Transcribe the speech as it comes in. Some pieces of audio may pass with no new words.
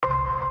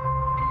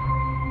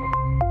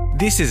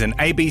This is an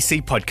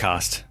ABC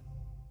podcast.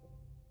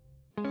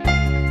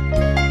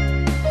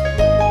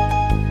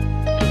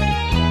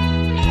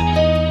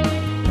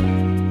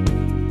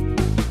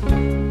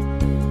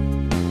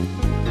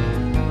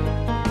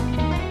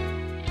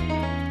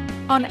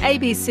 On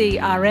ABC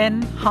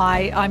RN,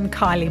 hi, I'm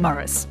Kylie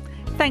Morris.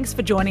 Thanks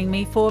for joining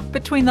me for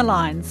Between the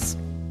Lines.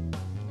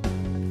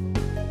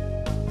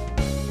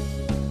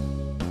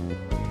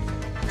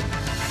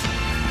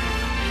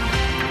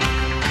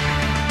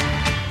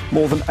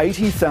 More than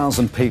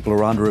 80,000 people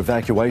are under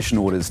evacuation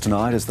orders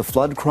tonight as the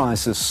flood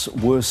crisis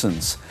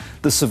worsens.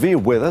 The severe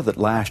weather that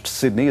lashed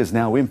Sydney is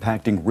now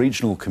impacting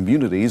regional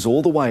communities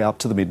all the way up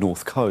to the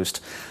mid-north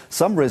coast.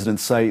 Some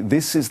residents say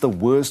this is the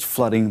worst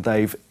flooding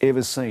they've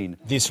ever seen.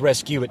 This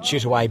rescue at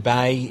Chittaway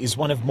Bay is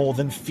one of more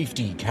than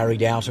 50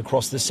 carried out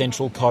across the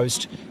Central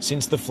Coast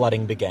since the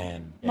flooding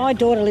began. My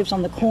daughter lives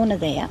on the corner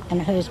there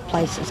and her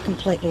place is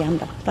completely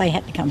under. They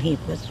had to come here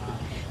because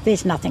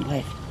there's nothing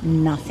left.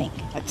 Nothing.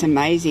 It's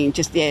amazing.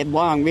 Just,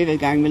 Wyong River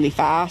going really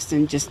fast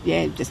and just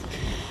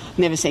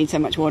never seen so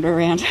much water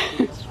around.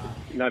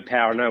 No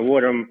power, no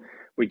water, and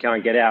we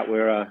can't get out.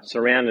 We're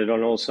surrounded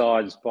on all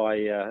sides by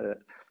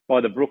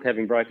the brook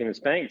having broken its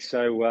banks.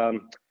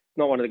 So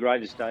not one of the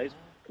greatest days.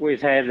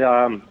 We've had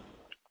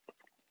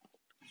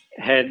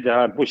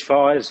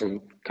bushfires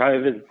and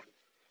COVID.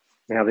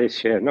 Now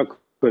this, not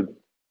good.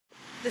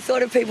 The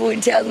thought of people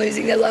in town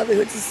losing their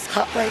livelihoods is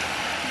heartbreaking.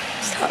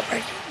 It's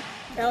heartbreaking.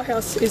 Our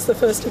house is the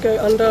first to go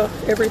under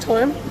every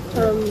time.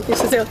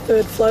 This is our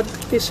third flood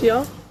this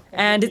year.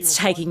 And it's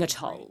taking a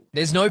toll.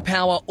 There's no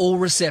power or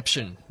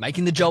reception,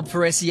 making the job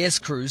for SES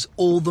crews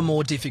all the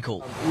more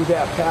difficult.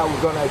 Without power,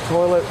 we've got no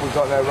toilet, we've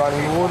got no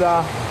running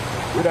water,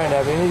 we don't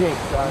have anything.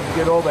 So we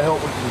get all the help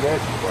we can get,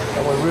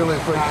 and we really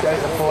appreciate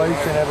the police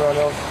and everyone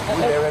else with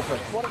their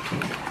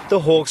efforts. The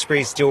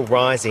Hawkesbury is still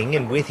rising,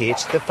 and with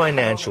it, the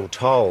financial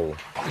toll.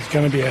 It's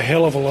going to be a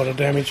hell of a lot of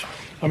damage.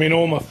 I mean,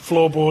 all my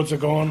floorboards are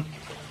gone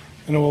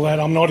and all that.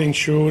 I'm not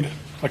insured.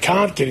 I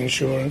can't get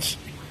insurance.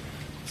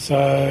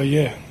 So,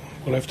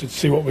 we'll have to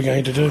see what we're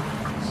going to do.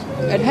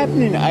 It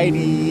happened in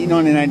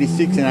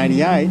 1986 and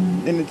 88,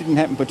 then it didn't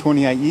happen for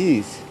 28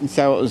 years. And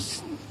so it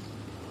was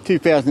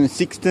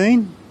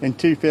 2016 and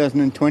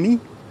 2020,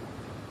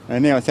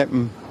 and now it's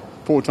happened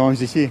 4 times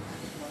this year.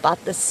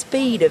 But the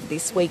speed of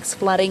this week's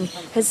flooding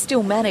has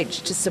still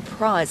managed to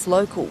surprise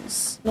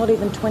locals. Not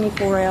even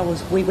 24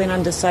 hours we went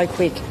under so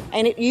quick.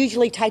 And it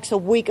usually takes a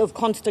week of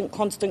constant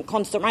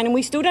rain and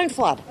we still don't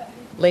flood.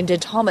 Linda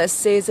Thomas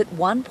says at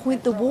one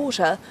point the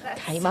water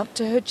came up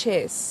to her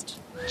chest.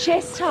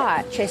 Chest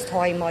high. Chest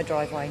high in my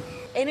driveway.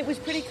 And it was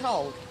pretty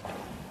cold.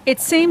 It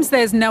seems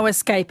there's no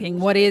escaping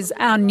what is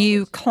our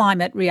new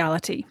climate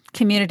reality.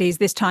 Communities,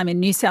 this time in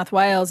New South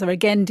Wales, are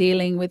again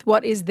dealing with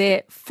what is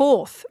their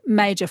 4th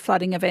major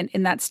flooding event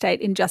in that state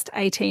in just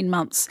 18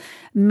 months.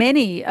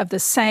 Many of the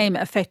same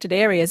affected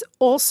areas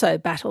also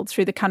battled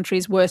through the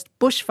country's worst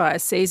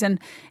bushfire season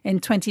in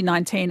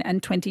 2019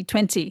 and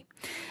 2020.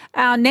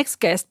 Our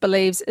next guest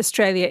believes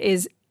Australia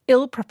is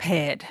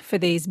ill-prepared for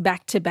these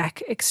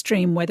back-to-back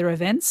extreme weather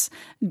events.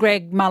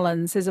 Greg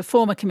Mullins is a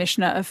former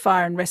Commissioner of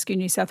Fire and Rescue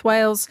New South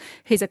Wales.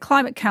 He's a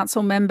Climate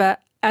Council member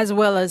as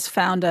well as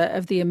founder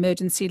of the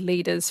Emergency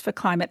Leaders for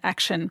Climate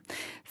Action.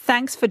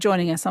 Thanks for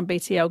joining us on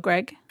BTL,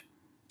 Greg.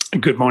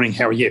 Good morning.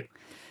 How are you?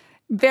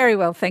 Very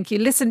well, thank you.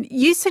 Listen,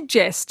 you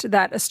suggest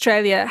that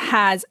Australia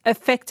has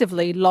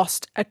effectively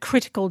lost a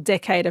critical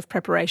decade of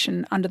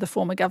preparation under the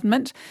former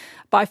government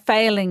by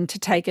failing to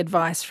take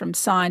advice from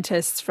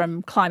scientists,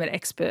 from climate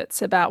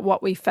experts about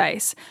what we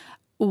face.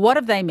 What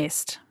have they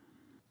missed?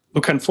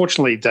 Look,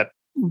 unfortunately, that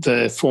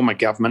the former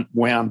government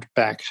wound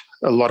back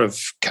a lot of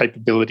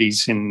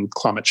capabilities in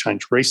climate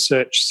change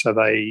research. So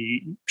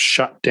they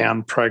shut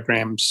down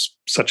programs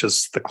such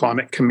as the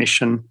Climate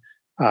Commission.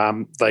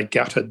 They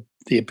gutted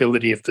the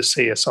ability of the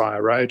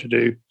CSIRO to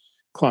do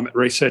climate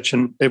research.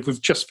 And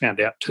we've just found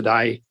out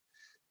today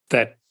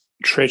that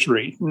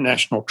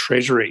National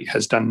Treasury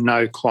has done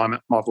no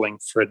climate modelling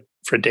for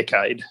a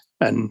decade.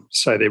 And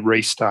so they're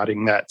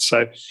restarting that.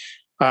 So,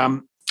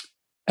 and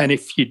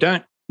if you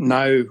don't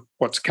know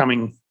what's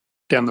coming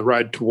down the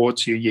road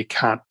towards you, you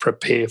can't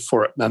prepare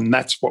for it. And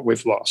that's what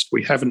we've lost.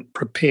 We haven't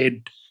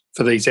prepared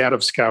for these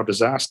out-of-scale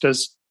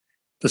disasters.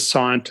 The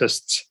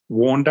scientists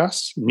warned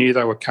us, knew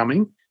they were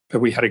coming, but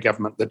we had a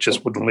government that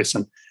just wouldn't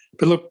listen.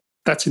 But look,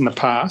 that's in the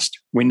past.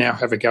 We now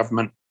have a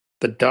government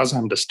that does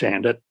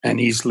understand it and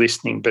is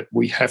listening, but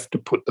we have to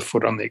put the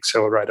foot on the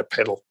accelerator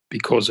pedal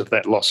because of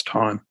that lost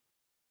time.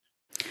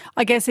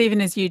 I guess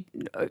even as you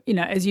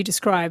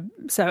describe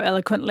so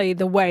eloquently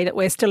the way that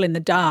we're still in the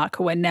dark,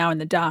 or we're now in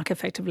the dark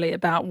effectively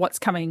about what's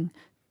coming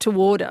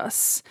toward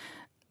us,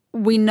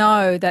 we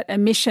know that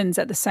emissions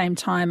at the same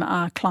time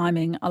are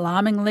climbing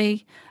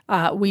alarmingly.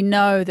 We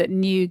know that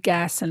new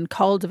gas and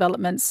coal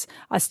developments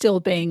are still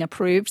being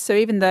approved. So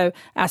even though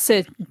our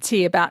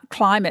certainty about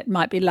climate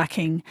might be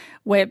lacking,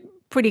 we're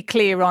pretty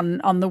clear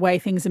on the way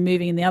things are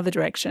moving in the other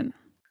direction.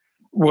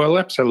 Well,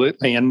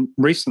 absolutely. And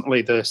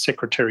recently the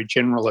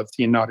Secretary-General of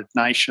the United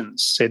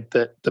Nations said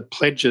that the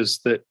pledges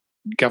that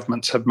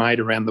governments have made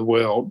around the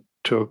world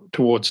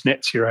towards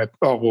net zero,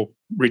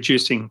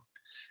 reducing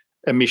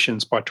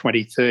emissions by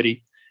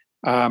 2030,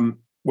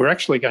 we're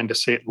actually going to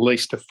see at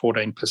least a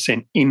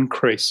 14%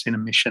 increase in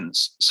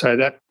emissions. So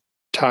that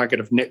target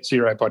of net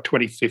zero by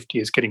 2050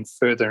 is getting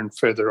further and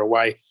further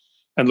away.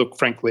 And look,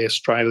 frankly,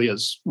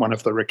 Australia's one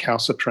of the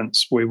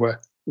recalcitrants. We were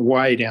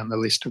way down the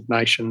list of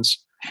nations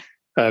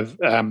of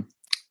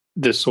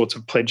the sorts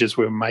of pledges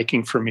we were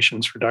making for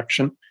emissions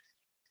reduction.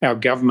 Our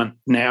government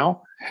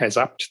now has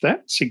upped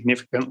that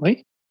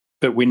significantly,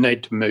 but we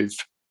need to move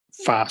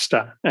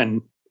faster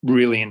and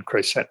really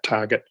increase that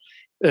target.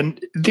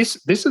 And this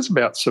is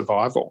about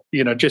survival.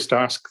 Just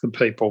ask the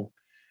people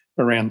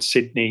around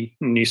Sydney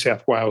and New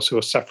South Wales who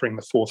are suffering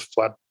the fourth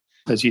flood,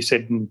 as you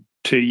said, in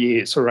 2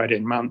 years or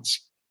 18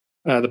 months,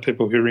 the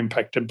people who are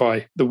impacted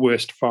by the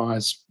worst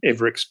fires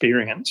ever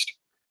experienced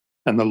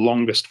and the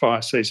longest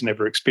fire season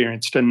ever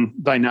experienced. And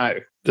they know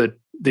that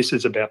this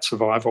is about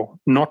survival,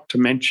 not to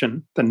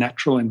mention the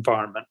natural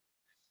environment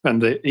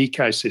and the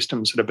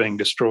ecosystems that are being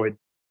destroyed.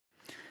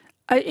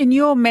 In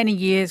your many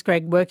years,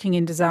 Greg, working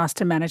in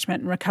disaster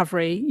management and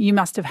recovery, you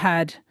must have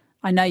had,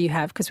 I know you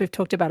have because we've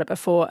talked about it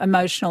before,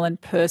 emotional and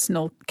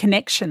personal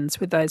connections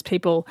with those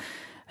people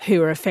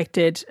who are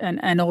affected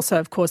and also,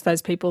 of course,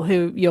 those people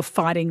who you're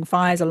fighting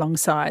fires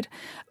alongside.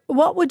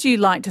 What would you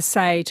like to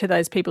say to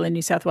those people in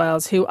New South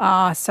Wales who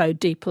are so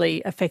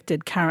deeply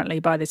affected currently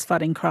by this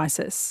flooding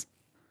crisis?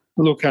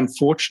 Look,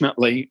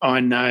 unfortunately,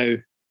 I know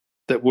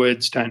that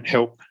words don't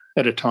help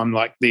at a time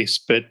like this,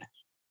 but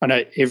I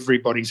know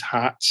everybody's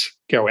hearts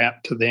go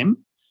out to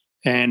them.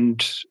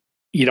 And,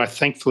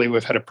 thankfully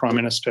we've had a Prime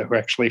Minister who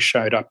actually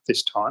showed up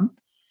this time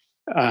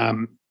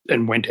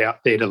and went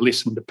out there to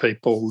listen to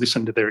people,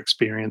 listen to their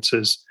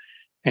experiences.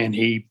 And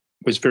he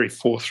was very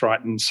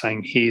forthright in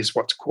saying, here's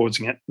what's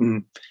causing it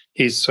and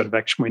here's sort of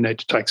action we need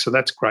to take. So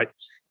that's great.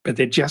 But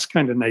they're just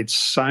going to need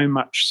so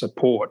much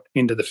support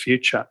into the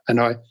future. And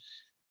I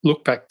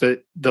look back,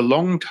 the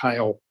long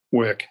tail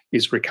work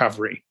is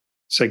recovery.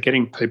 So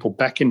getting people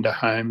back into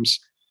homes,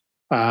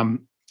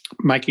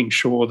 making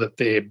sure that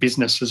their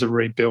businesses are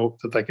rebuilt,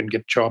 that they can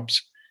get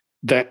jobs,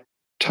 that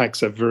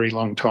takes a very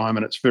long time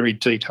and it's very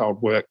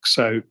detailed work.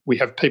 So we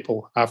have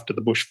people after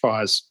the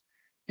bushfires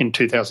in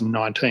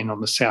 2019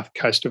 on the south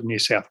coast of New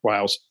South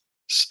Wales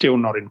still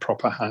not in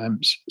proper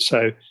homes.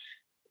 So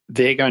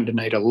they're going to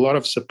need a lot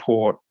of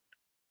support,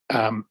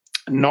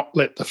 not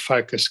let the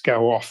focus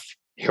go off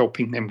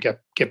helping them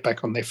get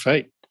back on their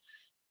feet.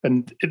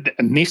 And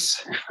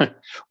this,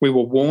 we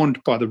were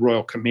warned by the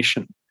Royal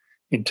Commission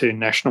into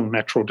national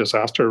natural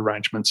disaster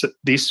arrangements that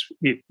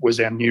it was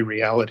our new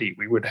reality.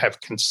 We would have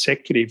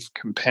consecutive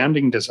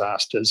compounding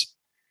disasters,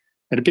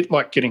 and a bit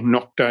like getting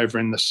knocked over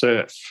in the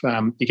surf.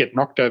 You get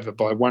knocked over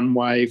by one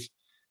wave,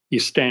 you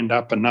stand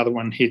up, another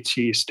one hits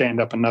you, you stand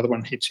up, another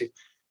one hits you.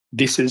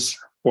 This is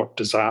what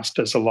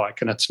disasters are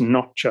like, and it's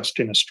not just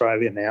in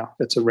Australia now,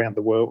 it's around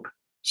the world.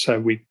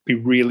 So we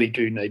really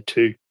do need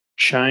to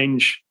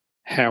change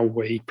how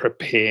we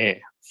prepare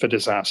for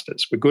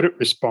disasters. We're good at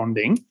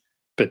responding,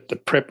 but the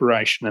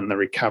preparation and the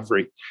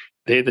recovery,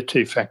 they're the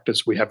two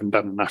factors we haven't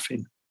done enough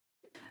in.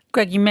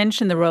 Greg, you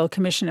mentioned the Royal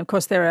Commission. Of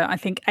course, there are, I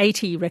think,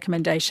 80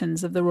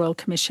 recommendations of the Royal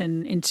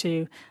Commission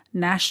into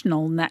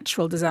national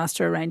natural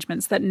disaster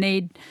arrangements that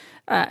need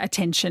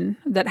attention,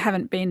 that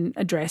haven't been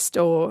addressed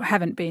or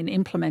haven't been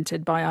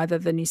implemented by either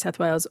the New South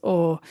Wales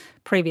or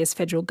previous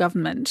federal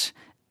government.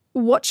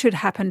 What should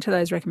happen to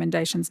those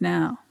recommendations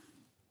now?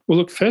 Well,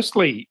 look,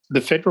 firstly,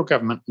 the federal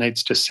government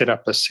needs to set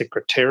up a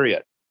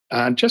secretariat,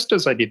 just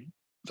as they did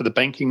for the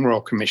Banking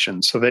Royal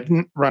Commission. So they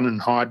didn't run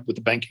and hide with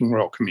the Banking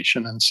Royal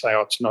Commission and say,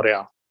 it's not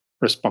our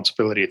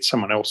responsibility, it's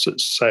someone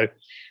else's. So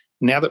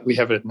now that we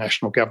have a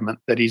national government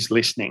that is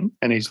listening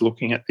and is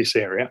looking at this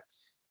area,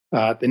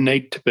 there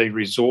need to be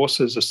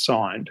resources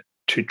assigned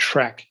to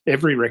track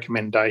every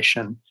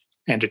recommendation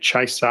and to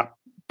chase up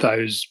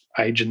those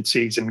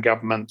agencies and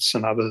governments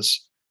and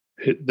others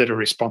that are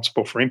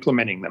responsible for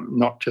implementing them,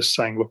 not just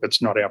saying, look,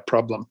 it's not our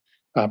problem,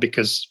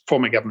 because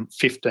former government,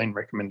 15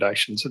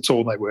 recommendations, it's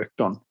all they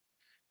worked on,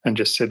 and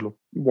just said, look,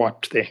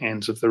 wiped their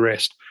hands of the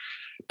rest.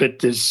 But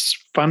there's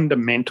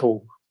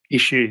fundamental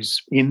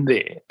issues in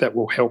there that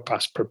will help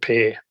us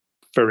prepare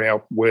for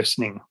our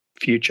worsening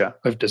future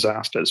of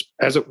disasters.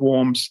 As it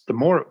warms, the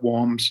more it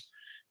warms,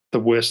 the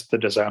worse the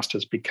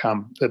disasters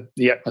become.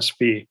 The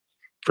atmosphere,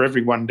 for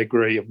every 1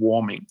 degree of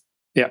warming,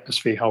 the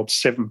atmosphere holds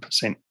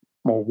 7%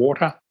 more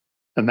water,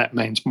 and that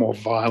means more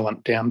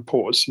violent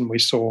downpours. And we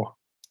saw,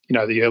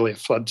 the earlier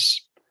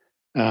floods,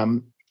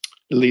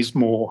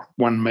 Lismore,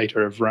 1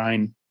 metre of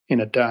rain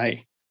in a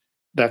day.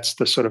 That's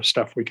the sort of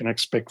stuff we can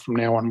expect from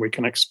now on. We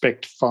can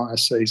expect fire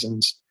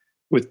seasons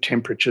with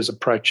temperatures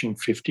approaching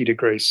 50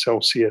 degrees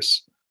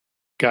Celsius,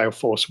 gale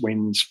force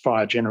winds,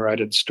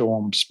 fire-generated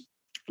storms,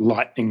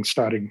 lightning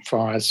starting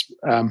fires.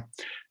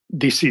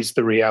 This is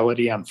the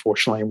reality,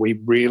 unfortunately. We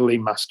really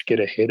must get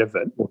ahead of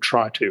it, or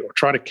try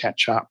to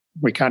catch up.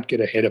 We can't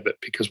get ahead of it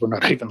because we're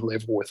not even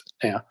level with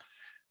it now.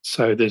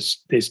 So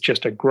there's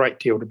just a great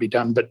deal to be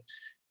done. But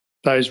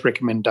those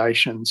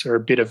recommendations are a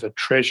bit of a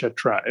treasure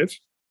trove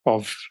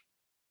of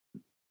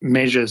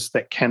measures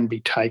that can be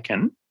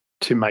taken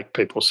to make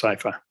people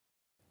safer.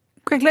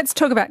 Greg, let's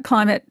talk about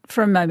climate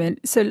for a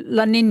moment. So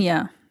La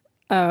Nina,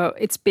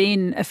 it's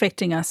been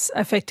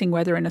affecting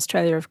weather in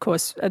Australia, of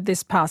course,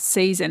 this past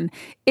season.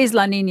 Is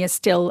La Nina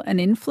still an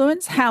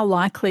influence? How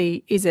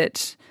likely is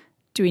it,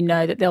 do we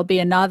know, that there'll be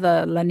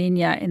another La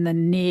Nina in the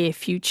near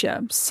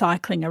future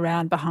cycling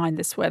around behind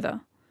this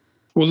weather?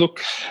 Well,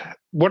 look,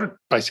 what it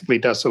basically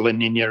does, the La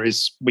Nina,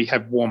 is we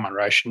have warmer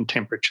ocean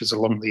temperatures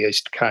along the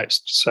east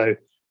coast. So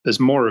there's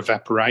more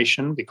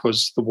evaporation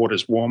because the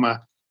water's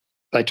warmer.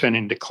 They turn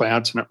into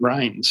clouds and it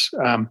rains.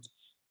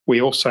 We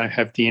also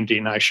have the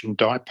Indian Ocean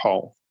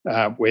dipole,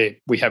 where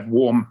we have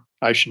warm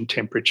ocean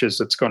temperatures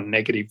that's gone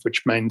negative,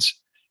 which means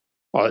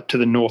to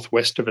the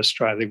northwest of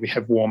Australia, we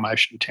have warm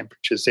ocean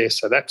temperatures there.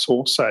 So that's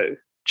also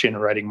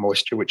generating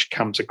moisture, which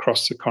comes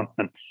across the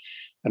continent.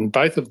 And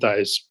both of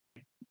those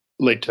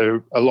lead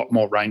to a lot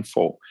more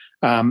rainfall.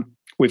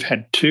 We've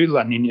had 2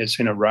 La Ninas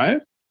in a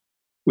row,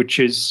 which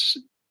is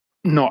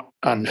not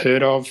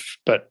unheard of,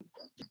 but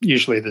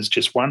usually there's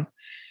just one.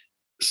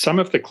 Some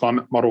of the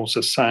climate models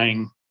are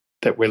saying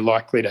that we're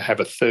likely to have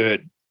a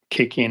third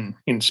kick in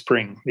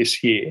spring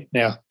this year.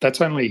 Now,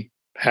 that's only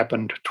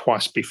happened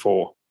twice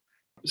before.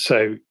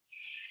 So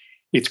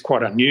it's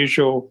quite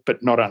unusual,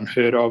 but not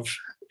unheard of.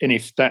 And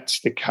if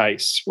that's the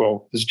case,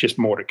 well, there's just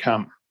more to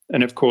come.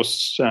 And of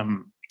course,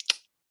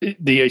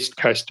 the east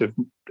coast of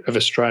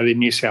Australia,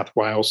 New South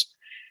Wales,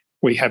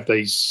 we have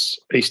these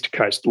east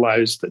coast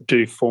lows that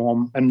do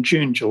form, and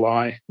June,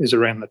 July is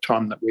around the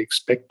time that we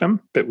expect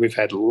them, but we've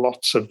had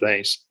lots of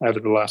these over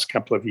the last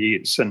couple of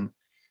years, and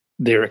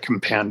they're a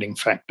compounding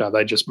factor.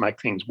 They just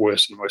make things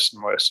worse and worse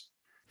and worse.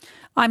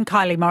 I'm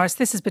Kylie Morris.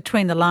 This is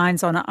Between the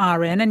Lines on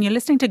RN, and you're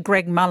listening to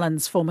Greg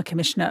Mullins, former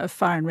Commissioner of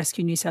Fire and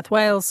Rescue New South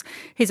Wales.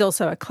 He's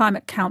also a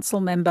Climate Council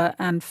member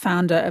and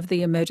founder of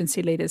the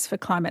Emergency Leaders for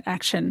Climate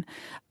Action.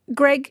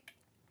 Greg,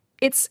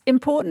 it's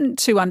important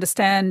to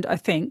understand, I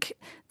think,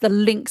 the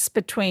links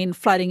between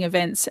flooding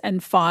events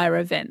and fire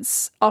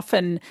events.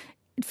 Often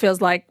it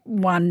feels like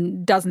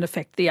one doesn't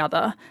affect the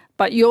other,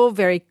 but you're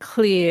very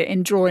clear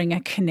in drawing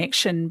a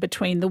connection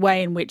between the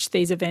way in which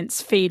these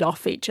events feed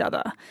off each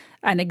other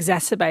and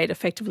exacerbate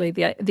effectively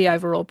the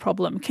overall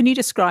problem. Can you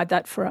describe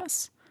that for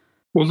us?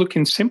 Well, look,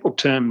 in simple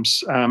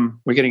terms,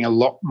 we're getting a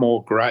lot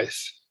more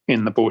growth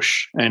in the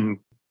bush, and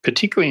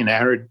particularly in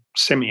arid,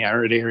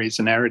 semi-arid areas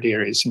and arid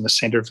areas in the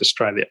centre of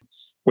Australia,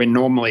 where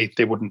normally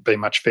there wouldn't be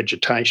much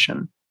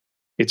vegetation.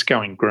 It's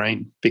going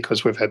green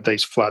because we've had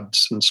these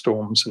floods and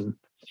storms and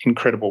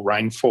incredible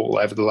rainfall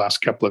over the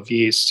last couple of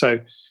years. So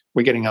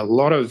we're getting a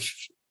lot of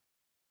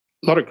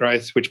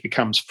growth, which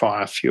becomes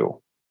fire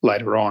fuel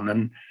later on.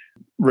 And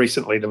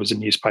recently there was a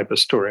newspaper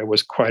story I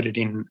was quoted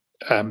in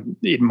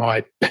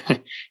my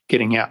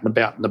getting out and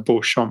about in the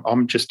bush.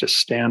 I'm just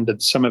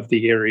astounded, some of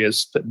the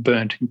areas that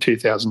burnt in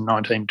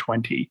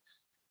 2019-20.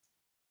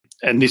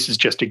 And this is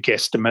just a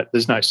guesstimate.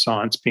 There's no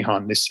science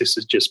behind this. This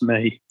is just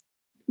me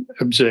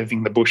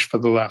observing the bush for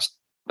the last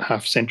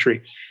half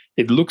century.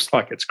 It looks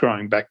like it's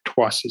growing back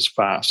twice as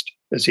fast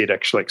as you'd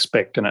actually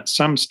expect. And at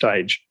some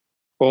stage,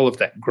 all of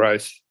that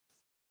growth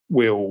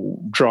will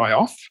dry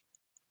off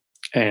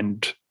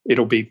and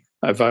it'll be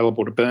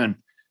available to burn.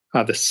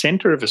 The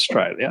centre of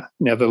Australia,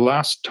 now the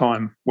last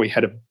time we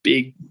had a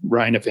big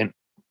rain event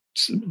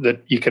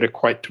that you could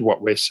equate to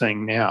what we're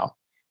seeing now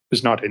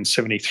was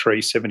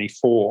 1973,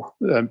 74.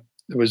 There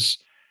was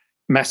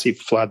massive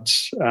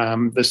floods.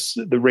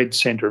 The red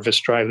centre of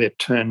Australia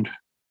turned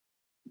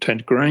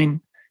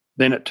green,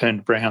 then it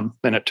turned brown,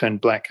 then it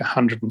turned black.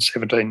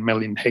 117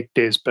 million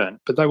hectares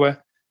burnt. But they were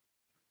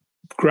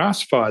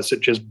grass fires that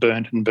just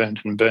burnt and burnt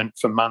and burnt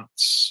for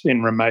months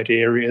in remote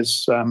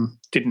areas,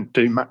 didn't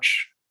do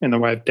much in the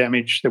way of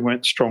damage. There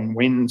weren't strong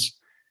winds.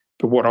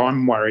 But what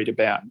I'm worried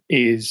about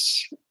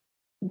is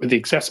with the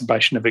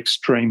exacerbation of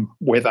extreme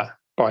weather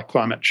by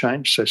climate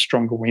change, so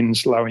stronger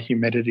winds, lower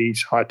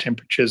humidities, high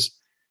temperatures,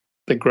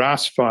 the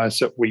grass fires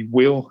that we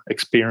will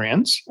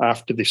experience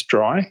after this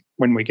dry,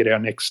 when we get our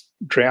next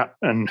drought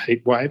and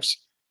heat waves,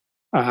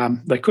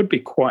 they could be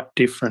quite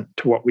different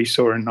to what we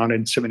saw in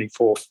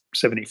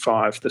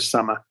 1974-75, the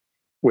summer,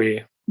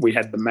 where we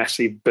had the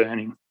massive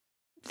burning.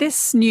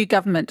 This new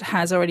government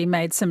has already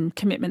made some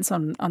commitments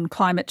on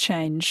climate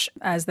change,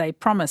 as they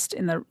promised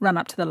in the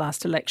run-up to the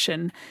last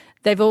election.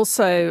 They've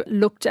also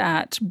looked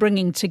at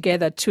bringing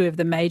together two of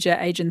the major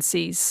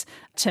agencies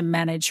to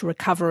manage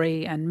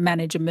recovery and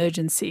manage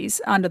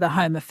emergencies under the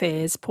Home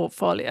Affairs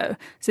portfolio.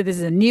 So this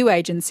is a new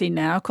agency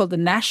now called the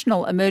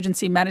National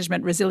Emergency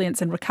Management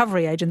Resilience and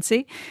Recovery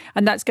Agency,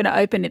 and that's going to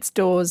open its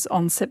doors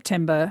on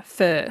September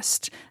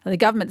 1st. And the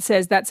government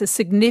says that's a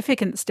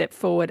significant step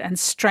forward and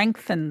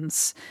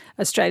strengthens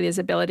Australia's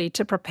ability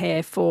to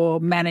prepare for,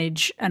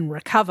 manage and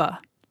recover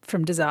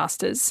from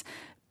disasters.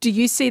 Do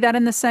you see that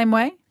in the same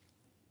way?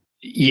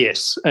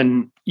 Yes,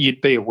 and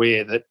you'd be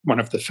aware that one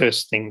of the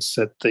first things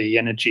that the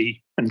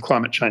Energy and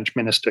Climate Change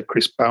Minister,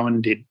 Chris Bowen,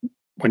 did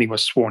when he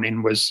was sworn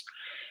in was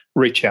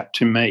reach out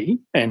to me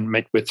and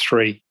meet with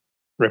three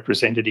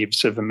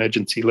representatives of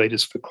Emergency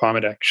Leaders for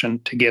Climate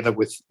Action, together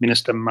with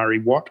Minister Murray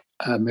Watt,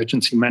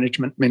 Emergency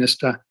Management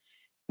Minister,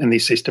 and the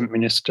Assistant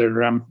Minister,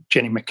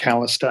 Jenny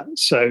McAllister.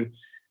 So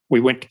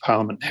we went to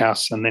Parliament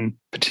House and then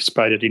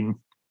participated in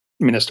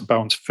Minister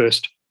Bowen's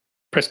first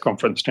press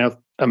conference. Now,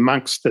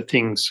 amongst the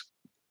things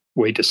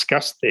we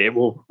discussed there,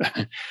 well,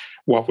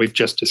 what we've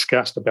just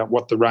discussed about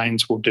what the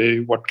rains will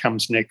do, what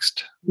comes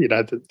next,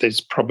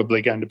 there's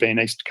probably going to be an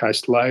East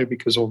Coast low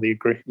because all the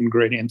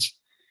ingredients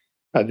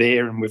are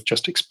there, and we've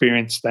just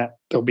experienced that.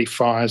 There'll be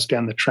fires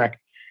down the track.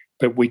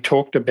 But we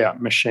talked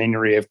about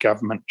machinery of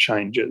government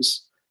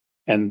changes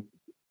and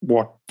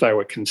what they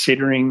were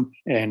considering,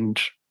 and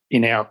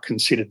in our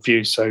considered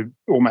view, so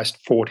almost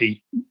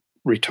 40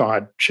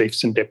 retired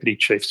chiefs and deputy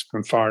chiefs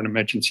from fire and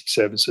emergency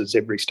services,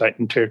 every state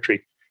and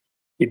territory.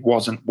 It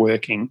wasn't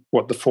working.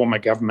 What the former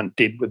government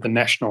did with the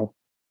National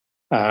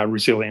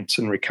Resilience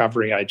and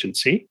Recovery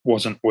Agency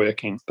wasn't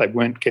working. They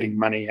weren't getting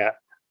money out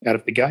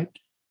of the gate.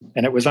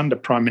 And it was under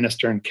Prime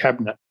Minister and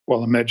Cabinet,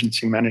 while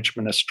Emergency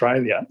Management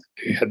Australia,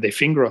 who had their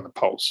finger on the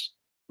pulse,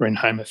 were in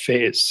Home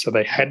Affairs. So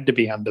they had to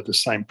be under the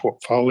same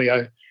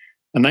portfolio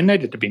and they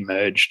needed to be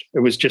merged. It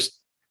was just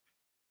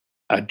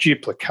a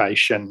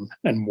duplication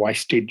and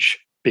wastage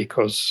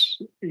because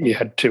you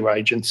had two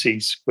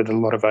agencies with a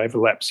lot of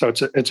overlap. So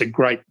it's a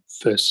great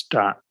first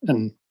start,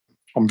 and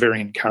I'm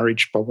very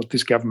encouraged by what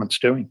this government's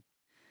doing.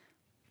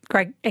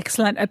 Greg,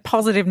 excellent. A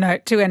positive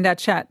note to end our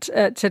chat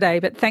today,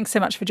 but thanks so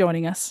much for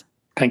joining us.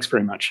 Thanks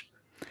very much.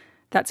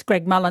 That's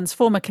Greg Mullins,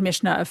 former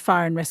Commissioner of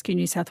Fire and Rescue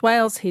New South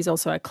Wales. He's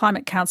also a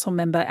Climate Council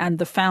member and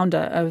the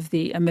founder of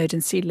the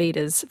Emergency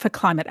Leaders for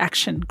Climate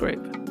Action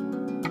group.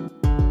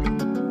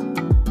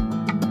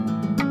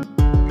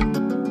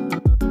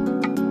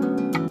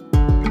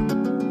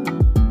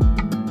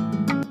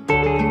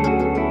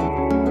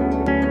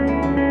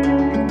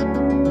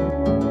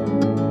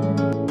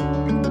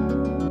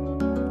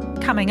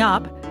 Coming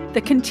up,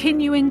 the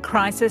continuing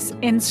crisis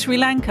in Sri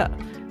Lanka,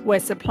 where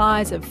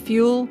supplies of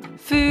fuel,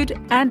 food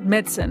and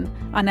medicine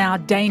are now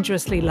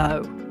dangerously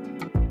low.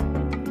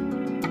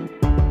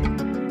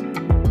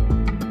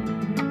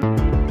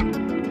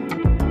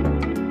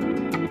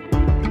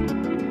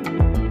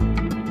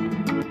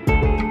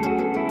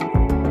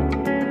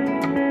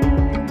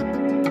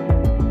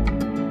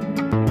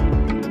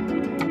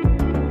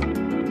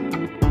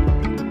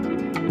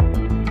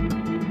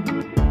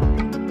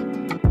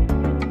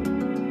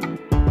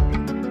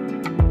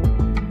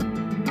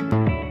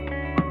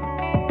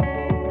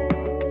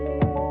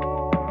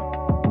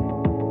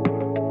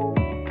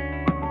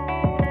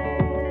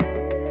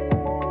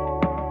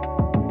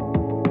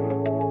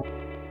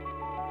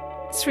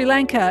 Sri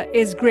Lanka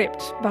is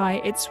gripped by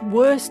its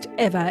worst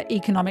ever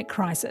economic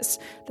crisis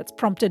that's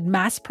prompted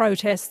mass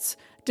protests,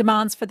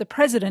 demands for the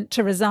president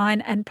to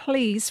resign and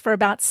pleas for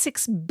about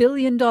 $6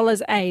 billion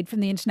aid from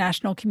the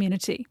international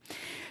community.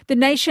 The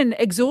nation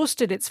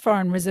exhausted its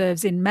foreign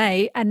reserves in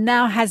May and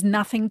now has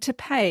nothing to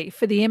pay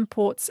for the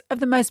imports of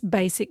the most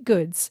basic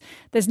goods.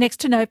 There's next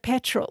to no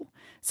petrol.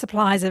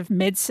 Supplies of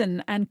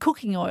medicine and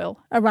cooking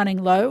oil are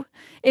running low.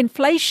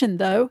 Inflation,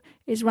 though,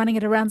 is running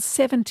at around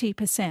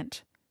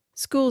 70%.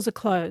 Schools are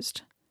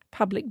closed.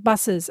 Public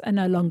buses are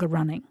no longer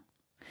running.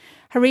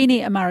 Harini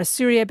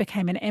Amarasuriya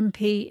became an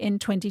MP in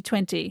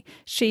 2020.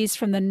 She's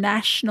from the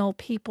National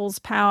People's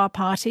Power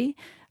Party.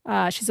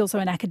 She's also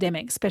an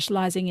academic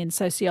specialising in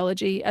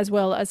sociology, as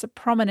well as a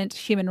prominent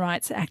human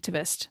rights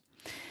activist.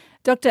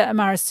 Dr.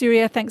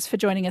 Amarasuriya, thanks for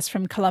joining us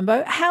from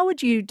Colombo. How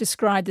would you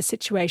describe the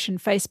situation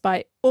faced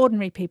by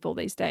ordinary people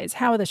these days?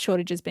 How are the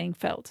shortages being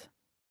felt?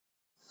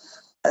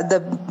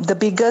 The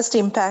biggest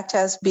impact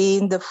has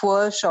been the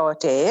fuel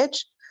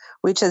shortage,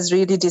 which has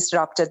really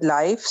disrupted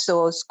life.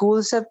 So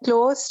schools have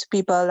closed.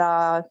 People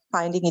are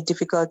finding it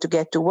difficult to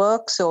get to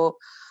work. So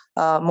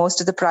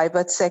most of the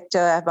private sector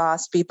have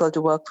asked people to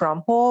work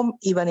from home.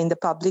 Even in the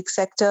public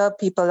sector,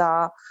 people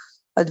are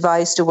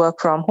advised to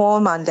work from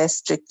home unless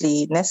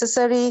strictly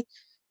necessary.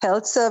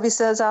 Health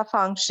services are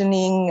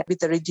functioning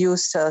with a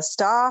reduced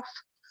staff.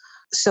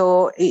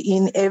 So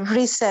in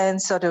every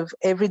sense, sort of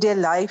everyday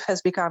life has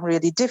become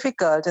really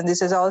difficult. And this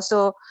has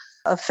also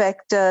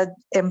affected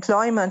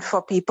employment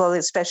for people,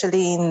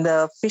 especially in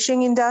the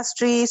fishing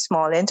industry,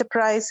 small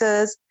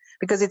enterprises,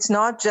 because it's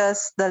not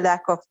just the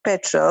lack of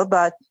petrol,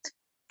 but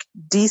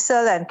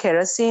diesel and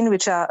kerosene,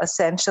 which are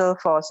essential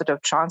for sort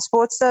of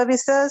transport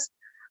services,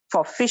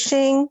 for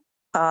fishing,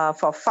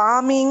 for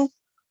farming.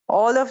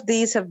 All of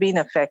these have been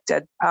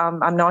affected.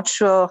 I'm not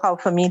sure how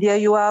familiar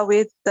you are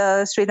with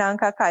Sri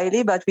Lanka,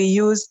 Kylie, but we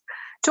use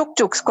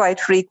tuk-tuks quite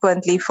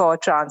frequently for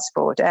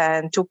transport,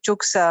 and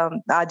tuk-tuks are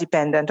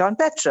dependent on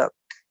petrol.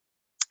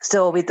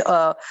 So with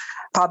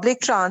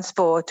public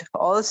transport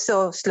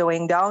also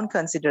slowing down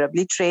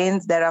considerably,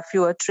 there are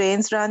fewer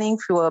trains running,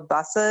 fewer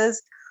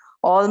buses,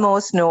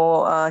 almost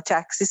no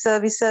taxi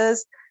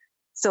services.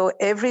 So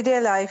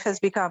everyday life has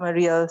become a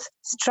real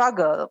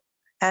struggle.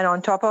 And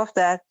on top of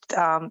that,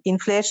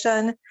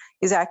 inflation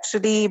is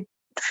actually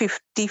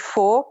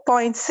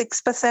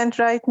 54.6%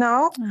 right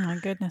now. Oh, my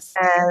goodness.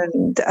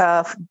 And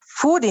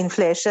food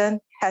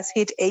inflation has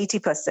hit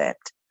 80%.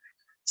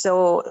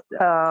 So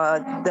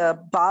the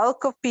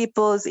bulk of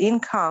people's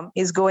income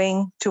is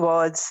going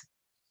towards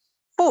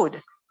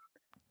food.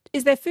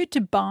 Is there food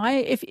to buy?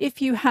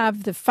 If you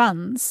have the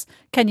funds,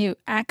 can you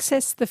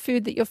access the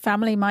food that your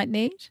family might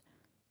need?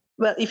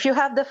 Well, if you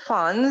have the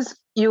funds,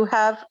 you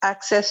have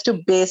access to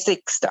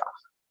basic stuff,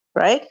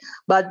 right?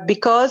 But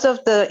because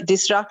of the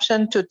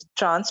disruption to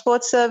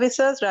transport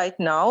services right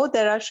now,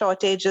 there are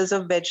shortages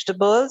of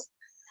vegetables.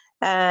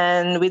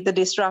 And with the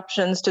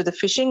disruptions to the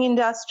fishing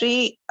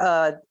industry,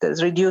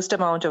 there's reduced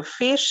amount of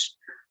fish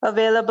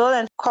available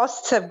and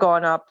costs have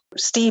gone up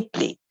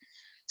steeply.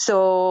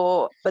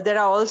 So, but there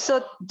are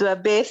also the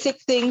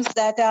basic things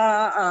that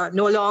are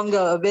no longer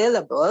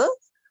available.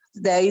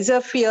 There is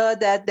a fear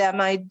that there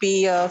might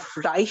be a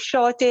rice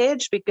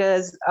shortage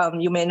because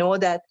you may know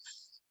that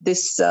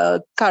this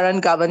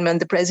current government,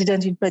 the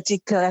president in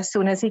particular, as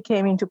soon as he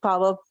came into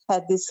power,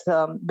 had this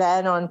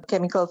ban on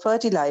chemical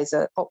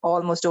fertilizer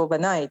almost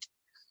overnight.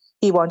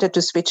 He wanted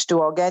to switch to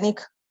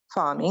organic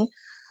farming.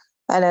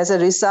 And as a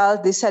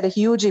result, this had a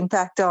huge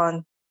impact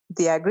on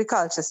the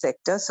agriculture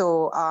sector.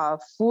 So our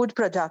food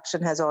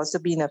production has also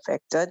been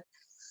affected.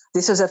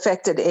 This was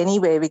affected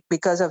anyway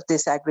because of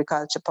this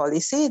agriculture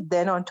policy.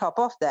 Then on top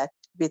of that,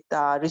 with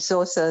our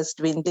resources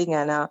dwindling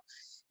and our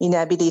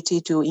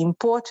inability to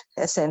import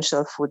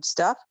essential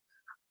foodstuff,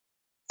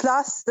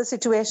 plus the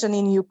situation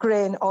in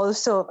Ukraine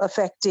also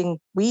affecting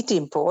wheat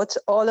imports,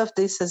 all of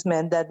this has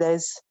meant that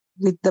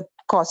with the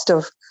cost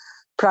of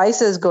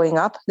prices going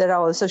up, there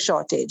are also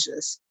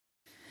shortages.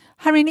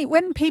 Harini,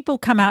 when people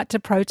come out to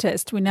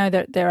protest, we know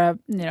that there are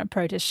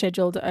protests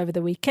scheduled over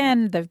the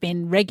weekend. There have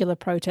been regular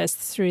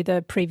protests through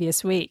the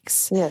previous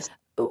weeks. Yes.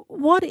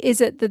 What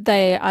is it that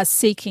they are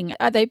seeking?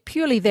 Are they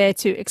purely there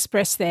to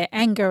express their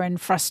anger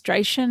and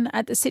frustration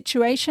at the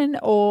situation,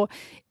 or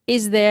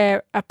is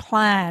there a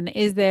plan?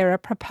 Is there a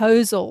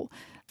proposal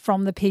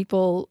from the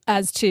people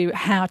as to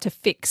how to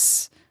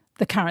fix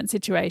the current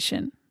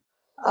situation?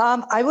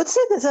 I would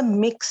say there's a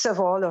mix of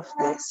all of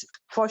this.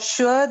 For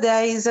sure,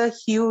 there is a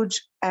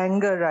huge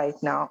anger right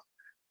now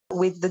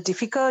with the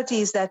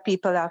difficulties that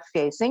people are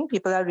facing.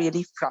 People are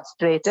really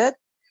frustrated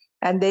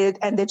and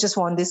they just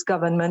want this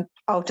government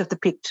out of the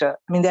picture.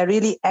 I mean, they're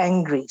really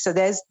angry. So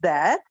there's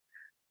that.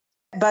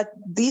 But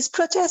these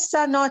protests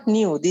are not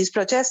new. These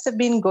protests have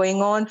been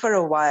going on for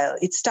a while.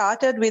 It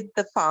started with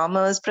the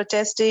farmers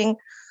protesting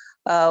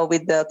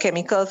with the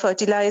chemical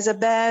fertilizer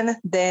ban.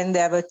 Then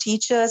there were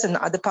teachers and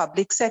other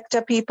public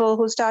sector people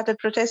who started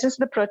protesting. So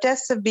the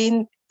protests have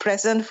been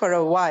present for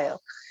a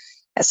while.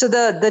 So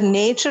the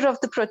nature of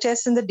the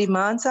protests and the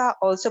demands are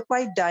also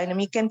quite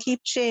dynamic and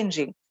keep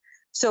changing.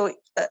 So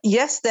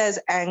yes, there's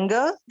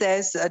anger.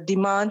 There's a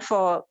demand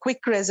for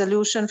quick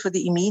resolution for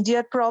the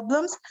immediate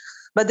problems.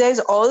 But there's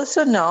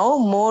also now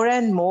more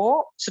and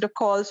more sort of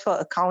calls for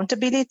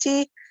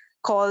accountability,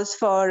 calls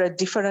for a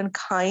different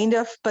kind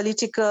of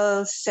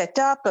political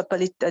setup,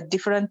 a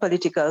different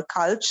political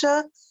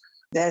culture.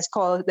 There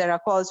are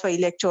calls for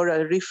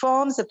electoral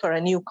reforms, for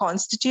a new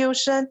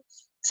constitution.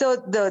 So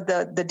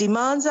the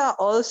demands are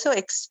also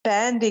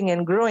expanding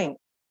and growing.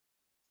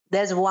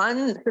 There's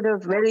one sort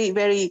of very,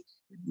 very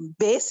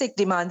basic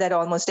demand that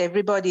almost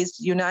everybody is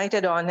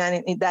united on,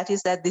 and that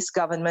is that this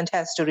government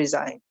has to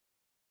resign.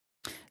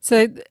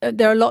 So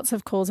there are lots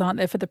of calls, aren't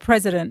there, for the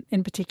president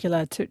in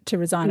particular to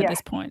resign at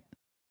this point?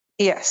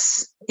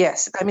 Yes.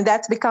 I mean,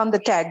 that's become the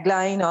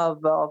tagline of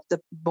the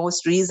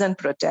most recent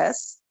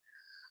protests.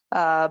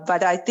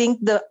 But I think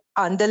the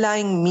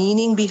underlying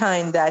meaning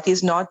behind that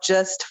is not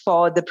just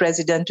for the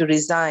president to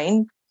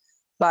resign,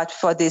 but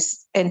for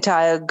this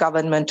entire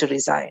government to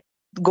resign.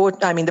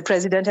 The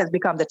president has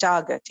become the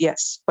target,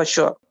 yes, for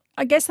sure.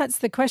 I guess that's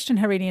the question,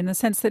 Harini, in the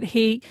sense that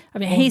he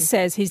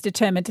says he's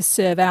determined to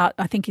serve out.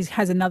 I think he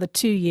has another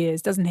 2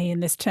 years, doesn't he, in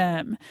this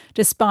term,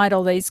 despite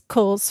all these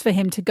calls for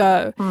him to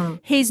go.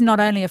 He's not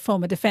only a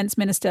former defence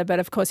minister, but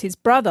of course his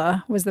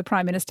brother was the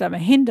Prime Minister,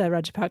 Mahinda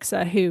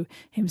Rajapaksa, who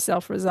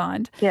himself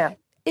resigned. Yeah.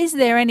 Is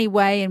there any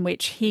way in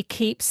which he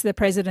keeps the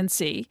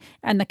presidency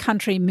and the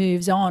country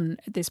moves on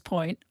at this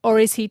point, or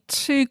is he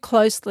too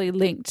closely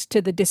linked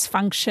to the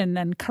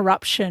dysfunction and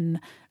corruption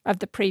of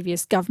the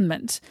previous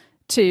government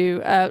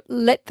to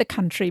let the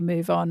country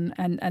move on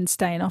and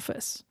stay in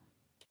office?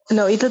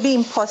 No, it'll be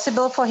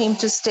impossible for him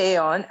to stay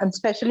on, and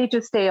especially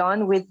to stay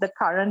on with the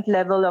current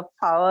level of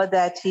power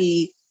that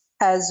he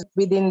has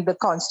within the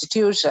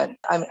Constitution.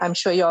 I'm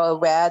sure you're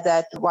aware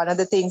that one of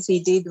the things he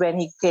did when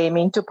he came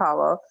into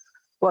power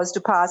was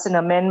to pass an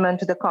amendment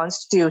to the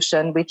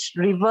Constitution which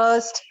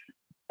reversed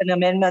an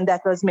amendment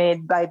that was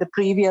made by the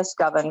previous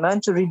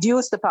government to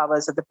reduce the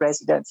powers of the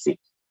presidency.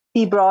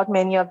 He brought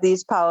many of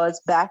these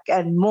powers back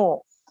and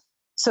more.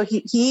 So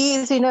he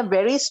is in a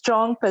very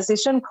strong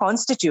position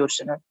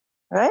constitutionally,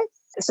 right?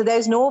 So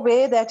there's no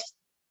way that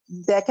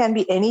there can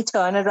be any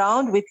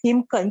turnaround with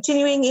him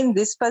continuing in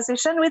this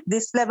position with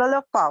this level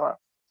of power.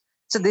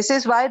 So this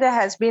is why there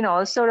has been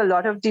also a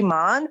lot of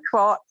demand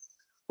for,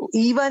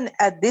 even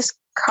at this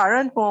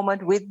current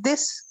moment with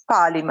this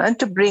parliament,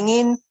 to bring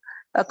in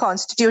a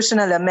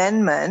constitutional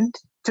amendment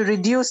to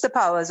reduce the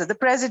powers of the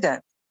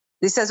president.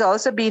 This has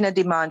also been a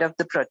demand of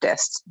the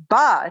protests.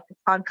 But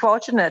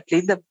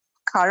unfortunately, the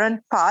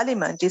current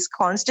parliament is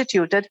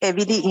constituted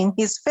heavily in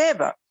his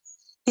favor.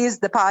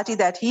 The party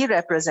that he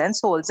represents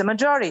holds a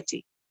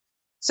majority.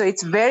 So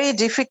it's very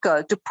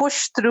difficult to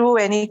push through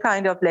any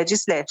kind of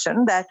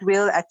legislation that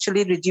will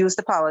actually reduce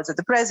the powers of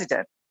the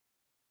president.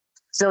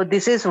 So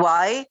this is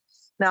why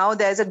now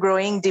there's a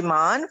growing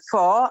demand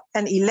for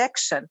an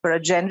election, for a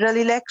general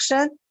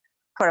election,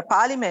 for a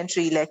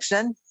parliamentary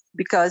election,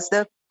 because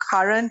the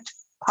current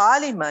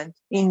parliament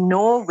in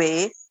no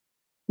way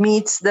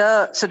meets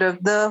the sort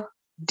of the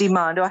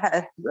demand or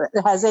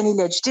has any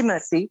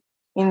legitimacy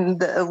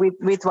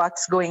with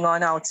what's going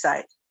on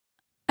outside.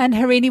 And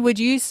Harini, would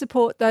you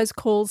support those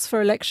calls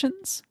for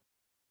elections?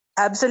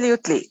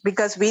 Absolutely,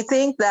 because we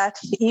think that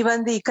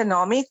even the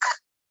economic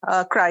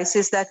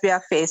crisis that we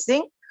are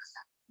facing,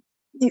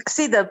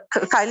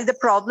 Kylie, the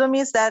problem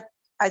is that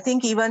I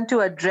think even to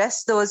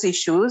address those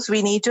issues,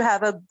 we need to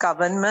have a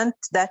government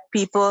that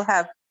people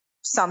have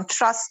some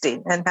trust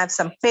in and have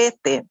some faith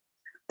in,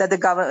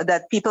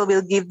 that people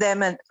will give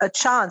them a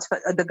chance for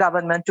the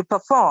government to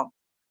perform.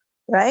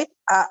 Right?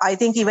 I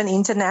think even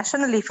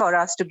internationally for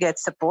us to get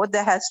support,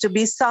 there has to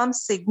be some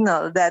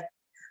signal that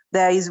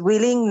there is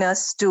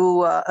willingness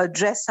to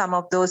address some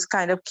of those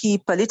kind of key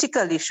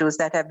political issues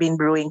that have been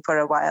brewing for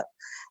a while.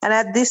 And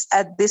at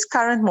this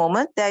current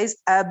moment, there is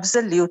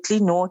absolutely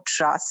no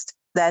trust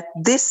that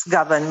this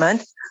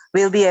government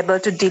will be able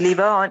to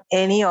deliver on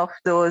any of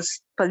those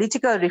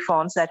political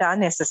reforms that are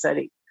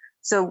necessary.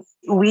 So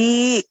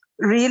we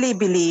really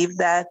believe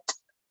that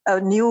a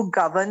new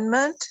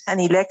government, an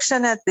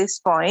election at this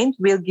point,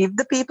 will give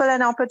the people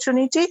an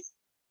opportunity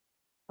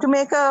to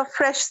make a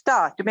fresh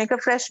start, to make a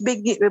fresh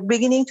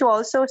beginning, to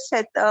also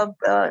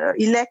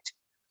elect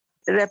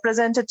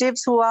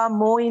representatives who are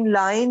more in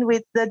line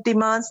with the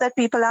demands that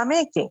people are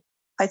making.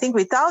 I think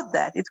without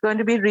that, it's going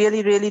to be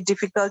really, really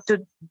difficult to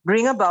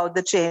bring about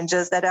the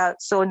changes that are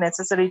so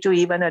necessary to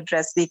even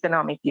address the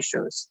economic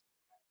issues.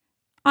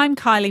 I'm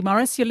Kylie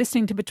Morris. You're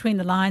listening to Between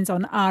the Lines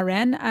on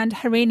RN, and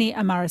Harini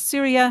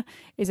Amarasuriya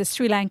is a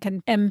Sri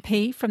Lankan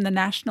MP from the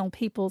National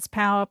People's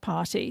Power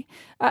Party.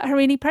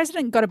 Harini,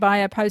 President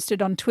Gotabaya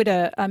posted on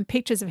Twitter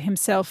pictures of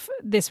himself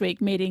this week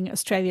meeting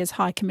Australia's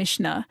High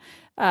Commissioner.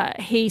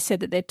 He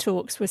said that their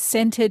talks were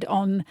centred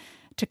on,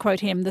 to quote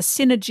him, the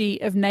synergy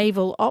of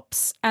naval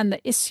ops and the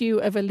issue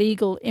of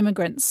illegal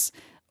immigrants.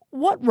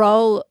 What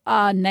role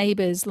are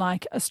neighbours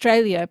like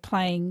Australia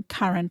playing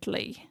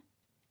currently?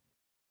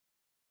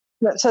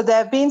 So there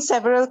have been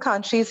several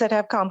countries that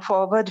have come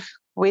forward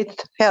with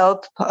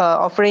help,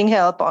 offering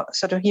help,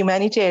 sort of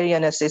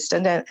humanitarian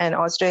assistance, and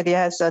Australia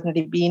has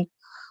certainly been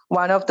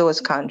one of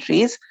those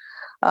countries.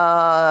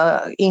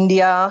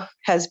 India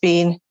has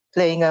been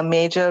playing a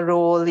major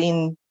role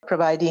in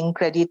providing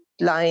credit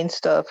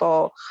lines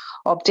for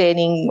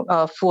obtaining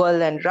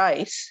fuel and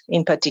rice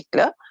in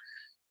particular.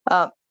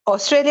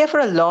 Australia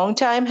for a long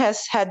time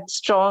has had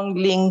strong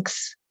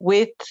links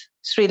with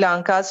Sri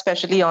Lanka,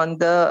 especially on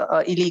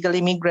the illegal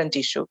immigrant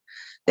issue.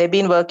 They've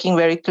been working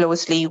very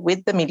closely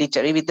with the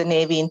military, with the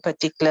Navy in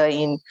particular,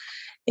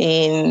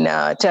 in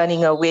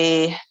turning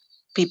away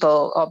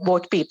people or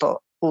boat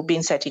people who've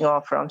been setting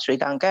off from Sri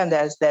Lanka. And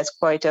there's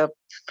quite a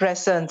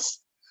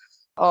presence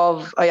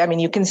of,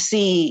 you can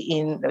see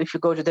if you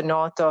go to the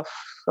north of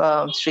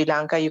Sri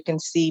Lanka, you can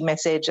see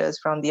messages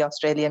from the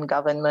Australian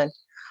government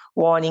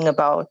warning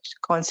about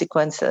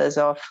consequences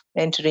of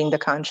entering the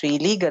country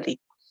illegally.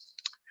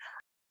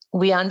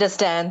 We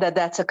understand that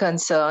that's a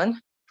concern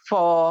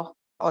for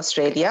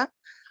Australia,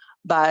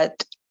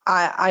 but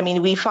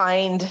we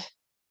find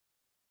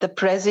the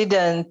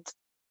president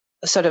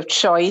sort of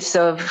choice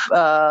of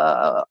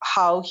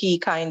how he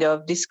kind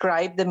of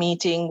described the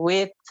meeting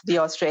with the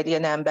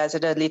Australian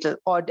ambassador a little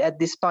odd at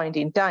this point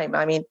in time.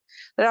 I mean,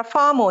 there are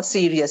far more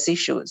serious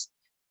issues.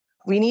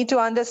 We need to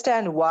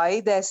understand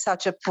why there's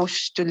such a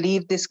push to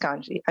leave this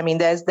country. I mean,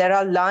 there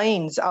are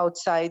lines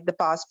outside the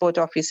passport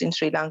office in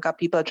Sri Lanka,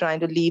 people trying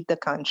to leave the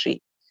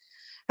country.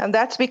 And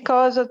that's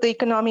because of the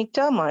economic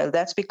turmoil.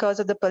 That's because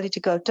of the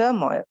political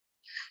turmoil.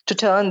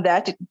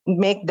 To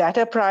make that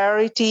a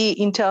priority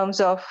in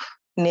terms of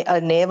a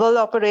naval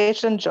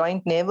operation,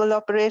 joint naval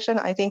operation,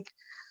 I think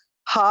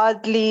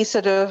hardly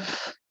sort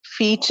of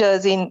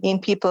features in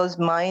people's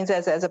minds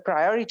as a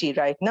priority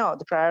right now.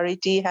 The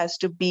priority has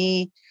to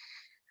be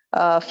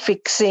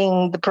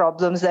fixing the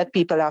problems that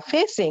people are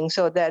facing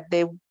so that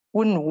they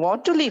wouldn't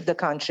want to leave the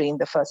country in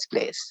the first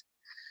place.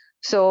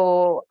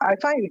 So I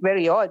find it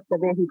very odd the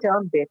way he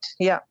termed it.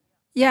 Yeah.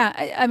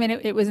 Yeah, I mean,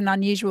 it was an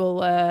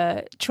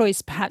unusual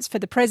choice perhaps for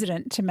the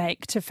president to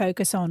make, to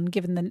focus on,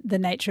 given the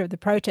nature of the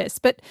protests.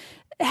 But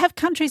have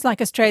countries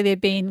like Australia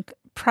been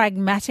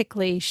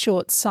pragmatically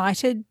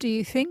short-sighted, do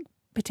you think,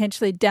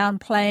 potentially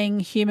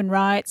downplaying human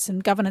rights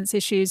and governance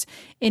issues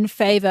in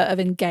favour of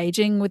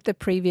engaging with the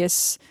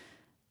previous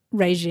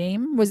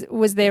regime?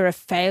 Was there a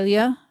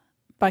failure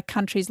by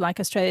countries like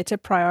Australia to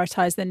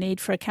prioritise the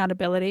need for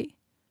accountability?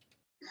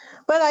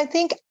 Well, I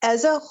think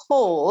as a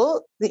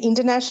whole, the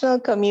international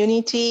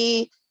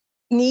community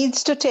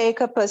needs to take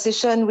a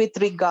position with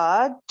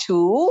regard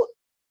to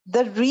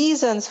the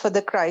reasons for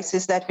the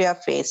crisis that we are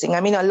facing.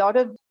 I mean, a lot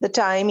of the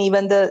time,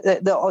 even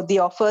the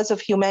offers of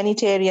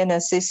humanitarian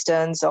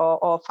assistance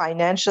or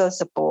financial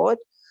support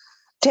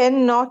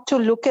tend not to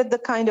look at the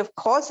kind of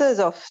causes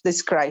of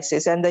this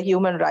crisis and the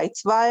human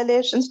rights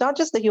violations, not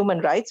just the human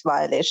rights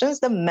violations,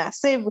 the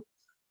massive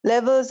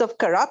levels of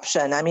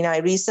corruption. I mean, I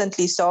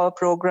recently saw a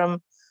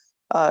program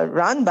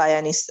run by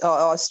an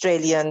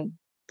Australian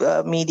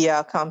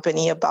media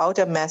company about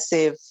a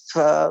massive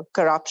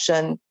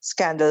corruption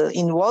scandal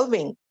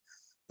involving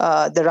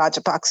the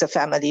Rajapaksa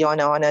family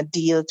on a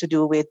deal to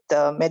do with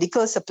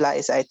medical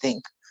supplies, I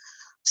think.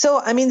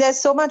 So, I mean, there's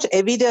so much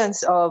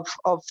evidence of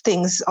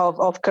things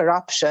of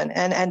corruption,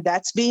 and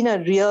that's been a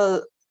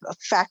real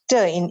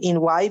factor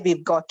in why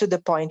we've got to the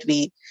point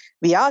we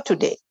are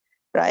today,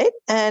 right?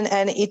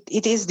 And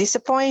it is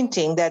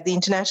disappointing that the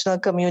international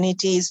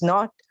community is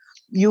not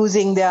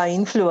using their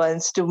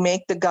influence to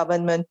make the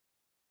government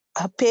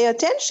pay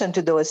attention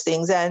to those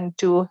things and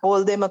to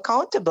hold them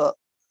accountable.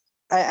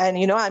 And,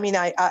 you know, I mean,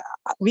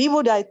 we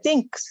would, I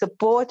think,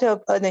 support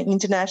an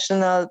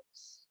international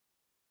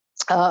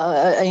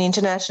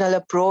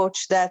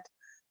approach that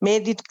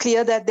made it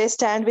clear that they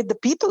stand with the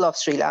people of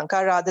Sri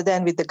Lanka rather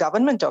than with the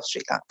government of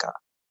Sri Lanka.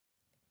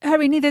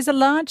 Harini, there's a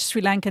large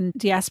Sri Lankan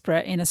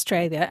diaspora in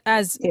Australia,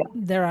 as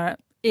there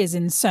is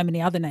in so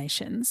many other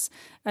nations,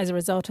 as a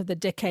result of the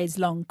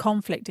decades-long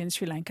conflict in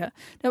Sri Lanka.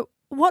 Now,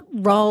 what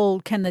role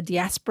can the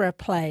diaspora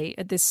play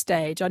at this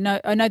stage? I know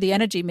the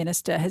Energy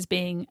Minister has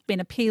been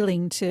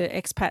appealing to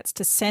expats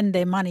to send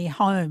their money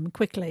home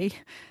quickly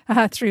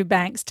through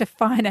banks to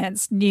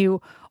finance new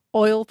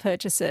oil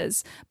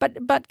purchases.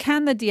 But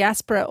can the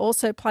diaspora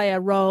also play a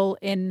role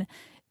in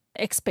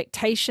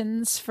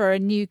expectations for a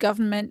new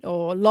government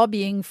or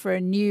lobbying for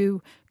a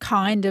new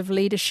kind of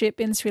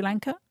leadership in Sri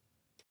Lanka?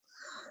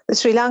 The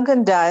Sri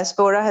Lankan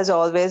diaspora has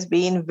always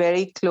been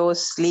very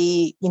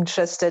closely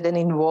interested and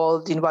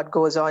involved in what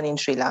goes on in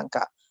Sri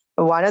Lanka.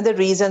 One of the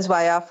reasons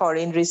why our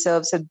foreign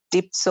reserves have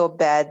dipped so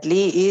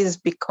badly is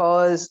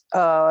because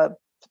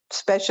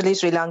especially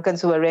Sri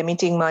Lankans who are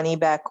remitting money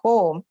back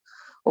home,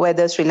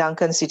 whether Sri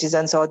Lankan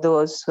citizens or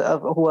those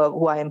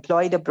who are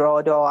employed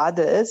abroad or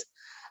others,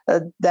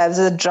 there's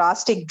a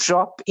drastic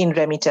drop in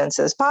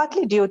remittances,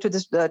 partly due to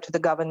the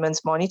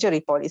government's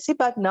monetary policy,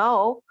 but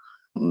now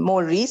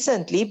more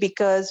recently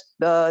because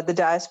the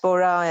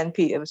diaspora and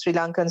Sri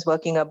Lankans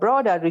working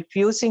abroad are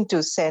refusing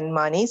to send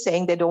money,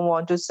 saying they don't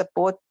want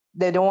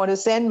to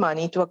send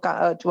money to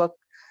a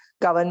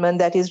government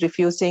that is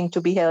refusing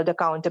to be held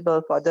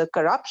accountable for the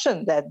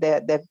corruption that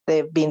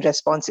they've been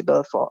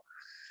responsible for.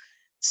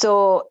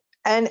 So,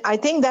 and I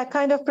think that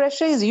kind of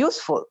pressure is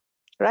useful,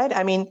 right?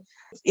 I mean,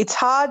 it's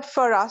hard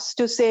for us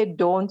to say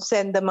don't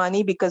send the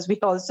money because we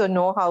also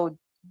know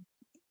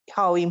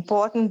how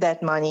important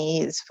that money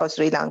is for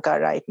Sri Lanka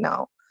right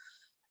now.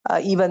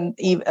 Even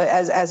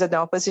as an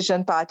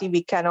opposition party,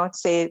 we cannot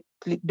say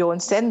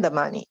don't send the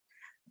money.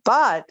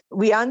 But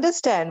we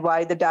understand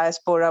why the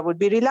diaspora would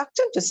be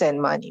reluctant to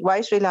send money,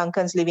 why Sri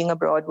Lankans living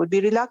abroad would be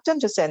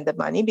reluctant to send the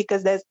money,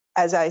 because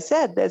as I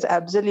said, there's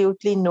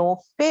absolutely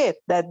no faith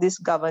that this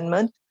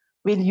government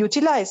will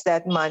utilize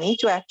that money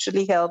to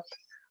actually help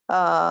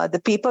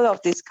the people of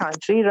this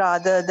country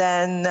rather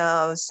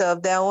than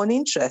serve their own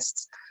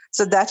interests.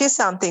 So that is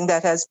something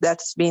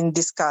that's been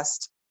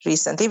discussed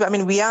recently. I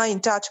mean, we are in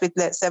touch with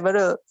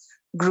several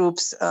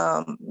groups,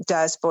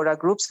 diaspora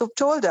groups, who've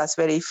told us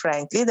very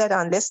frankly that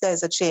unless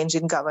there's a change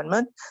in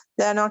government,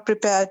 they're not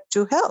prepared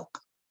to help.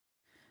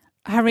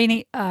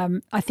 Harini,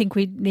 I think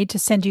we need to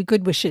send you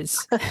good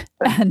wishes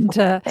and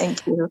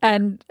thank you.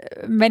 And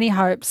many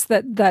hopes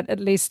that at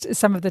least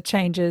some of the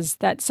changes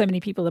that so many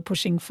people are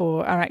pushing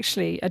for are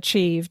actually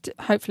achieved,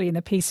 hopefully in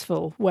a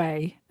peaceful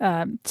way,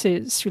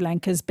 to Sri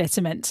Lanka's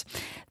betterment.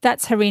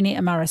 That's Harini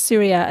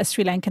Amarasuriya, a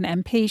Sri Lankan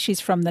MP. She's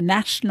from the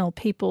National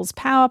People's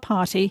Power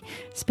Party,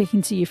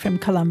 speaking to you from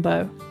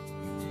Colombo.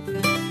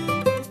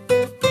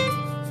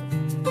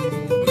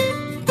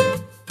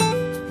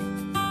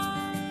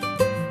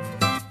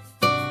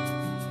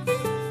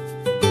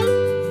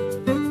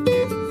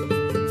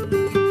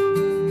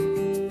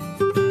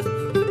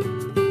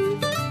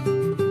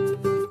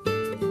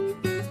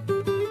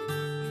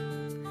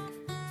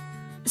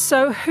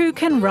 So who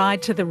can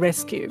ride to the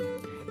rescue?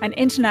 An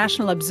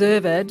international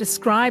observer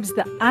describes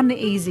the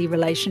uneasy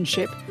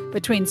relationship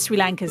between Sri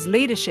Lanka's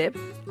leadership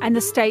and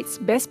the states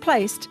best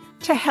placed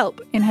to help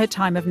in her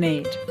time of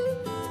need.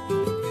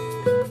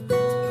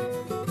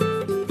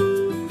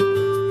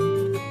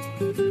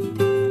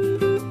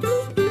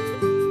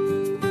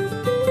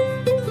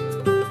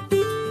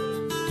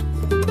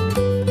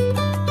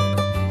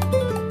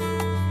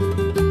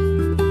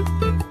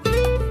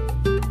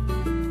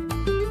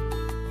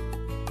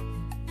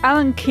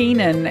 Alan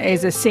Keenan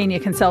is a senior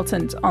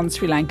consultant on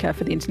Sri Lanka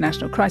for the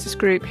International Crisis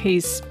Group.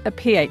 He's a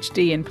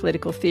PhD in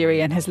political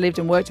theory and has lived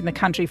and worked in the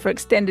country for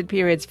extended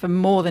periods for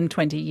more than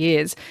 20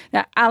 years.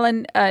 Now,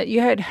 Alan,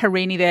 you heard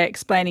Harini there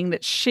explaining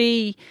that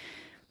she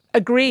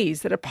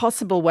agrees that a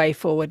possible way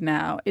forward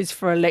now is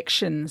for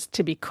elections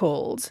to be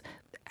called.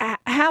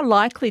 How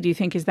likely do you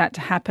think is that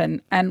to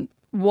happen, and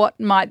what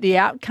might the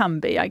outcome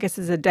be? I guess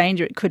there's a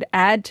danger it could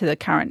add to the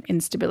current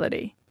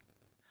instability.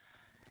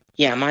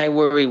 Yeah, my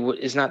worry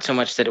is not so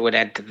much that it would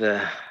add to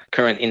the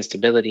current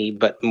instability,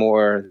 but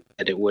more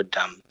that it would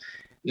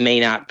may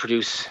not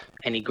produce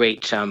any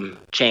great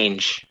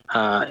change.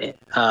 But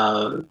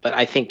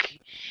I think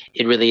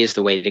it really is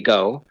the way to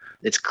go.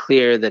 It's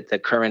clear that the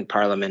current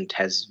parliament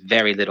has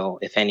very little,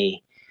 if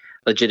any,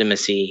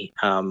 legitimacy,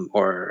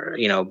 or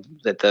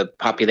that the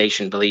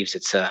population believes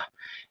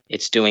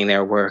it's doing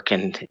their work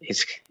and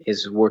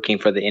is working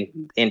for the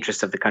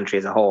interests of the country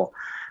as a whole.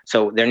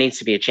 So there needs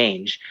to be a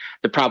change.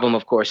 The problem,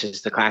 of course,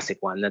 is the classic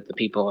one, that the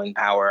people in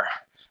power,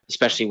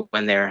 especially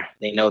when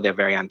they know they're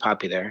very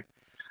unpopular,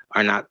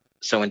 are not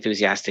so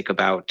enthusiastic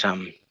about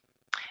an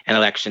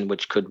election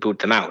which could boot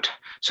them out.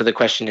 So the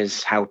question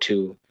is how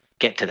to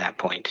get to that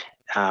point.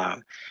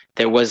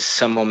 There was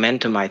some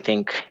momentum, I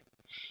think,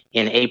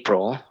 in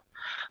April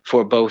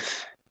for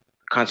both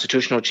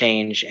constitutional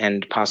change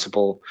and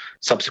possible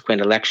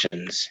subsequent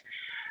elections,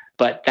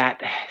 but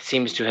that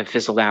seems to have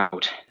fizzled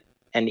out.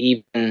 And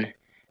even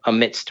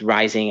amidst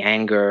rising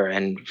anger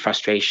and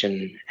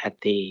frustration at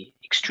the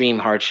extreme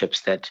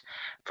hardships that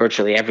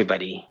virtually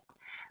everybody,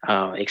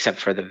 except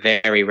for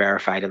the very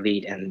rarefied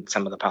elite and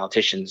some of the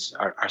politicians,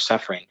 are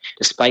suffering.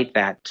 Despite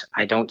that,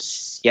 I don't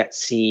yet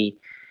see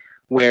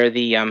where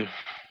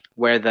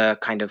the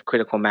kind of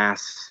critical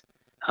mass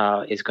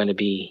is going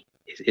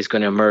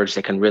to emerge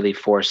that can really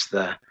force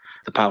the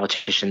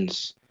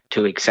politicians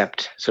to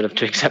accept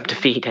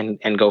defeat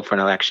and go for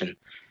an election.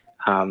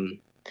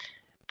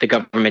 The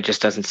government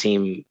just doesn't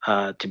seem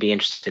to be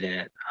interested in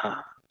it.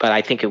 But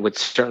I think it would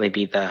certainly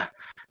be the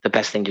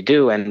best thing to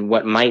do. And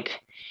what might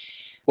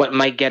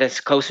get us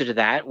closer to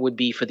that would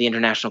be for the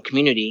international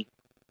community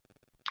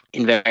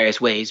in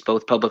various ways,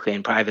 both publicly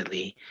and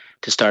privately,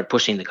 to start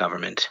pushing the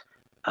government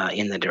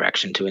in the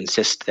direction to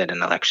insist that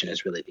an election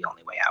is really the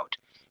only way out,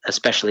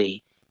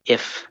 especially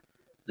if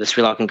the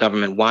Sri Lankan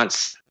government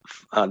wants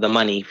the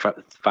money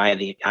via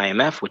the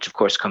IMF, which of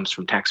course comes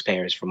from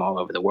taxpayers from all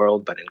over the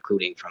world, but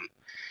including from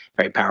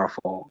very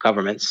powerful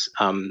governments.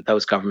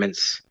 Those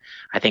governments,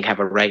 I think, have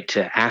a right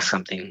to ask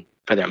something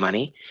for their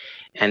money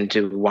and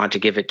to want to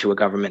give it to a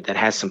government that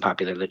has some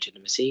popular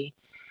legitimacy.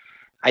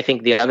 I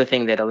think the other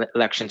thing that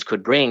elections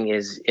could bring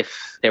is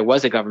if there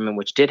was a government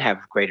which did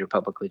have greater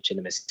public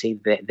legitimacy,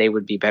 they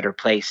would be better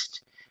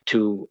placed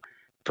to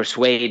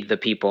persuade the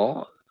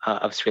people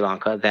of Sri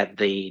Lanka that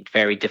the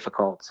very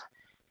difficult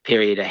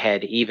period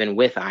ahead, even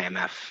with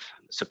IMF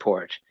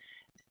support,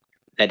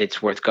 that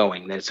it's worth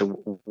going, that it's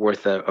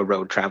worth a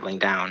road traveling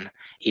down,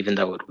 even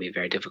though it will be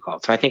very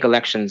difficult. So I think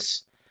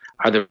elections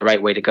are the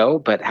right way to go,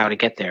 but how to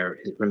get there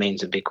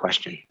remains a big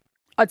question.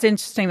 It's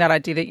interesting, that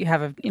idea that you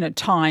have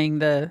tying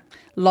the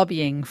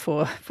lobbying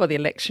for the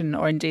election,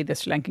 or indeed the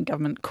Sri Lankan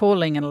government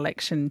calling an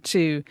election,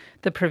 to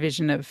the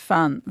provision of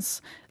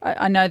funds.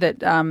 I know that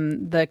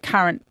the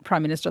current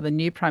Prime Minister, or the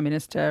new Prime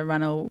Minister,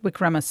 Ranil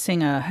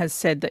Wickremesinghe, has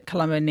said that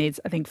Colombo needs,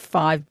 I think,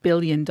 $5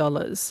 billion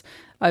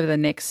over the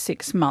next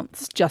 6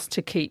 months just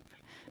to keep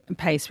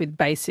pace with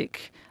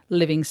basic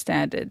living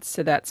standards.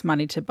 So that's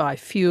money to buy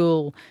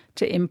fuel,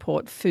 to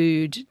import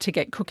food, to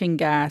get cooking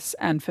gas,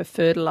 and for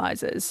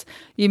fertilisers.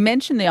 You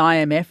mentioned the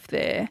IMF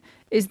there.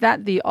 Is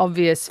that the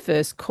obvious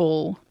first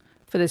call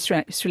for the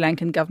Sri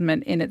Lankan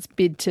government in its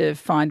bid to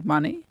find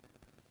money?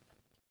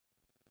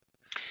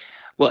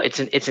 Well, it's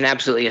an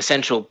absolutely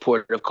essential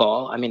port of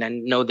call. I mean, I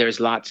know there's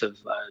lots of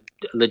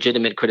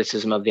legitimate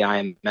criticism of the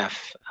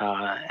IMF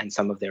and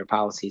some of their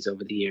policies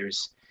over the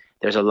years.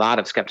 There's a lot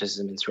of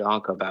skepticism in Sri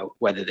Lanka about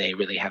whether they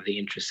really have the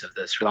interests of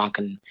the Sri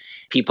Lankan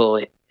people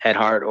at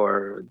heart,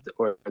 or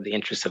the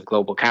interests of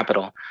global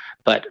capital.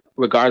 But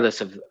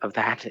regardless of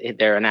that,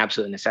 they're an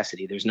absolute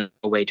necessity. There's no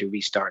way to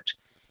restart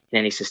in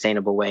any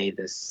sustainable way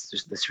the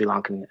Sri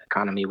Lankan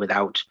economy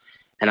without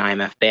an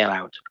IMF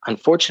bailout.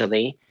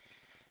 Unfortunately,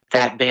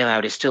 that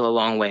bailout is still a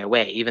long way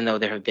away, even though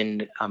there have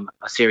been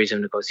a series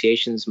of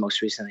negotiations,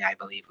 most recently, I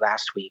believe,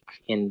 last week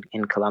in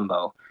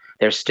Colombo.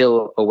 There's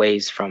still a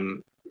ways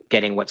from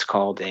getting what's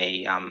called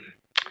now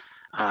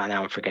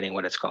I'm forgetting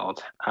what it's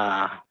called.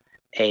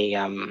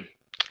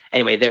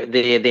 Anyway,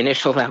 the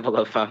initial level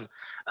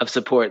of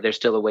support, there's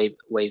still a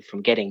way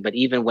from getting. But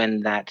even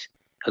when that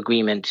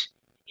agreement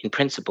in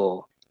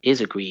principle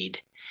is agreed,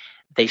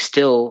 the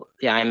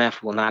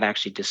IMF will not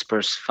actually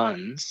disperse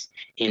funds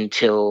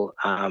until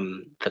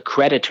the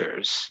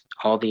creditors,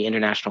 all the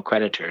international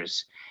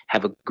creditors,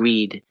 have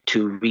agreed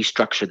to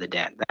restructure the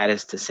debt. That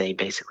is to say,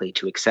 basically,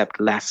 to accept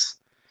less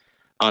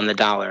on the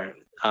dollar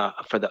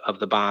of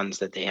the bonds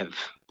that they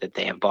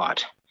have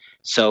bought.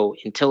 So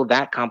until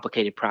that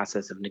complicated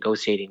process of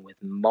negotiating with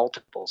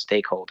multiple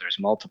stakeholders,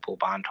 multiple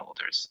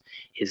bondholders,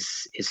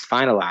 is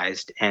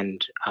finalized,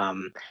 and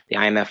the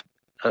IMF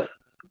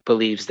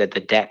believes that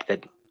the debt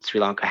that Sri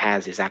Lanka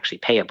has is actually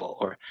payable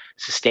or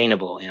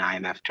sustainable in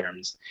IMF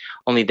terms,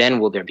 only then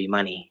will there be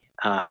money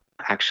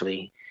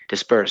actually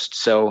dispersed.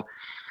 So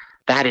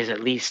that is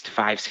at least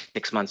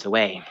 5-6 months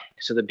away.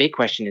 So the big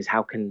question is,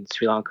 how can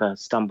Sri Lanka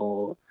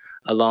stumble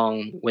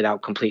along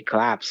without complete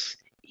collapse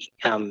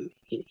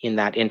in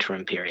that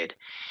interim period?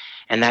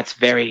 And it's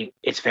very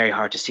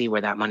hard to see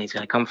where that money is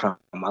going to come from.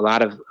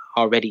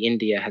 Already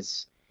India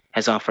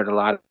has offered a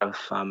lot of,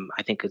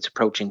 I think it's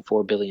approaching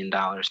 $4 billion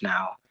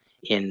now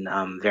in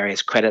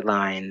various credit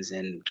lines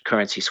and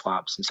currency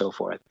swaps and so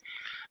forth.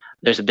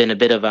 There's been a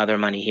bit of other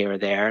money here or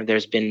there.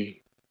 There's been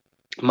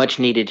much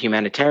needed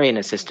humanitarian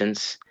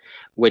assistance,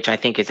 which I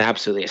think is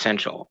absolutely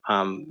essential.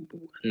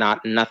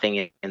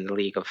 Nothing in the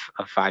league of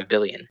 5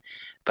 billion,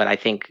 but I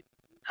think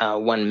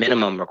one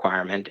minimum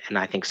requirement, and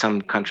I think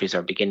some countries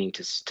are beginning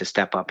to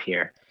step up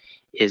here,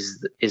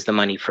 is the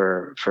money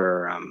for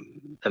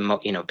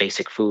the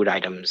basic food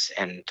items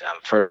and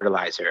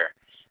fertilizer,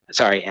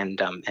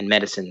 and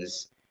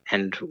medicines,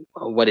 and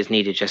what is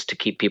needed just to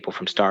keep people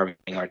from starving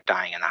or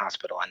dying in the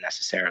hospital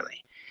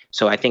unnecessarily.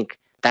 So I think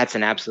that's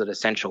an absolute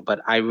essential.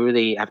 But I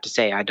really have to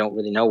say, I don't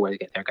really know where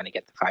they're going to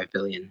get the 5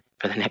 billion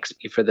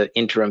for the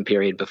interim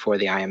period before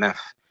the IMF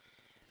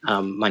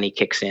money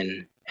kicks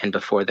in and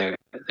before the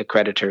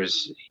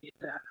creditors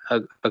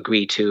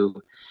agree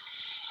to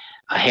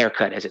a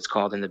haircut, as it's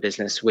called in the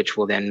business, which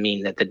will then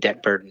mean that the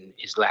debt burden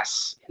is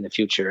less in the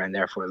future and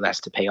therefore less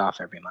to pay off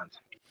every month.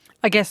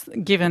 I guess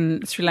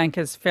given Sri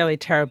Lanka's fairly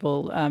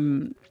terrible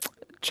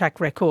track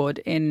record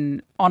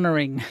in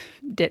honouring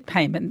debt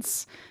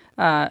payments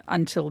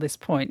until this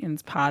point, and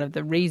it's part of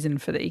the reason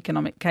for the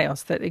economic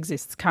chaos that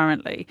exists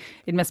currently,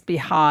 it must be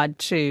hard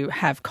to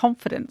have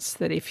confidence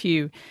that if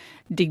you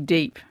dig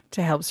deep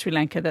to help Sri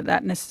Lanka,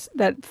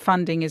 that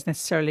funding is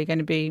necessarily going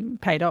to be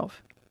paid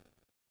off.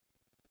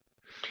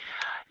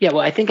 Yeah,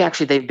 well, I think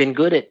actually they've been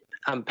good at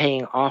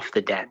paying off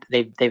the debt.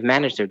 They've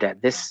managed their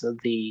debt.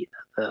 The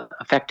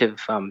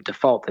effective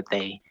default that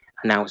they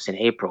announced in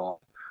April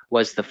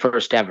was the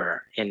first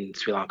ever in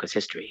Sri Lanka's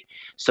history.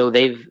 So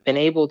they've been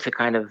able to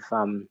kind of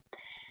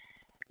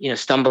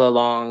stumble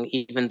along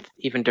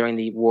even during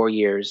the war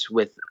years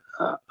with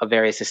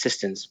various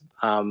assistance,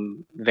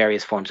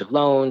 various forms of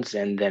loans,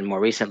 and then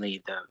more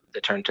recently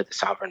the turn to the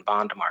sovereign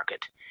bond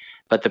market.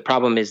 But the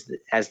problem is that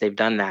as they've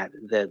done that,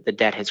 the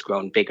debt has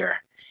grown bigger.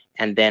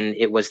 And then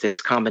it was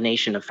this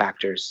combination of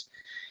factors,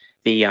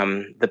 the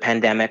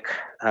pandemic,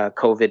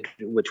 COVID,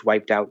 which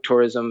wiped out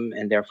tourism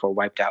and therefore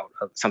wiped out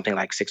something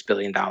like $6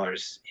 billion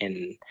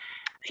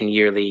in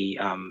yearly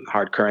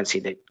hard currency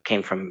that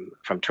came from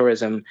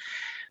tourism,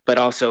 but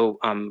also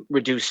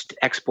reduced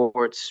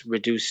exports,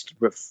 reduced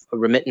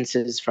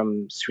remittances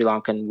from Sri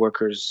Lankan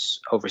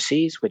workers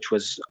overseas, which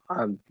was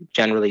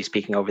generally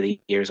speaking over the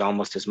years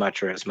almost as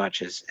much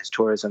as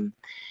tourism.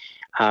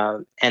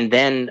 And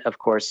then, of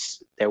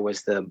course, there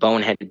was the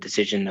boneheaded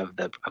decision of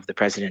the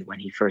president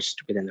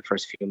within the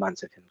first few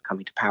months of him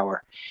coming to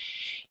power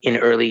in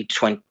early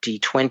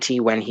 2020,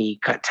 when he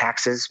cut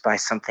taxes by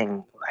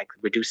something like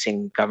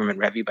reducing government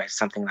revenue by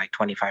something like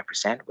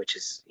 25%, which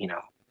is,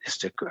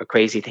 just a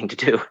crazy thing to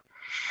do.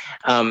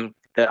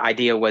 The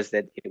idea was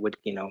that it would,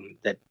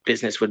 that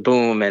business would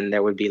boom and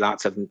there would be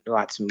lots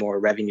more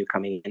revenue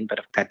coming in,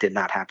 but that did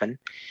not happen.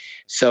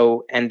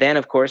 So, and then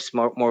of course,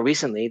 more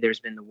recently,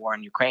 there's been the war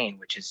in Ukraine,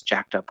 which has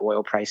jacked up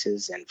oil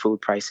prices and food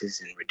prices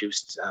and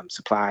reduced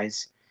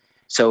supplies.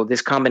 So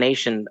this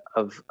combination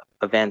of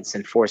events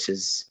and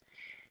forces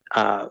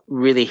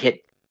really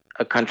hit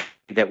a country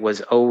that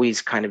was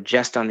always kind of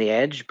just on the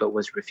edge, but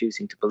was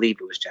refusing to believe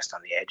it was just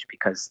on the edge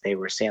because they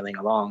were sailing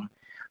along,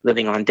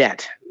 living on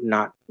debt,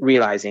 not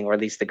realizing, or at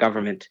least the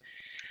government,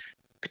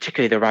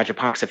 particularly the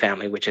Rajapaksa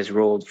family, which has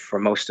ruled for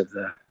most of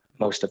the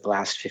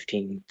last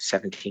 15,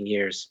 17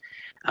 years,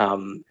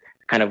 kind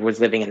of was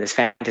living in this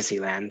fantasy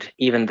land,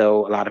 even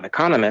though a lot of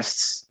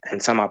economists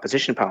and some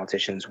opposition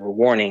politicians were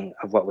warning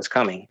of what was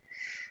coming.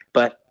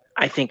 But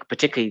I think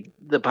particularly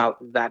about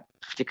that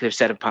particular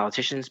set of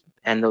politicians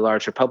and the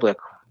larger public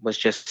was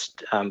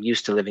just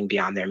used to living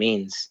beyond their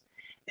means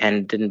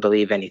and didn't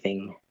believe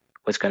anything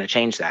was going to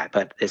change that.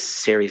 But this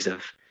series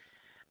of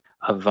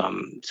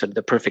sort of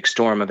the perfect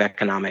storm of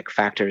economic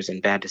factors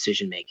and bad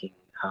decision making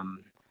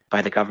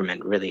by the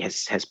government really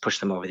has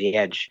pushed them over the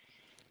edge.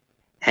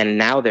 And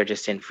now they're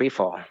just in free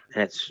fall,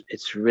 and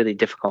it's really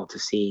difficult to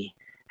see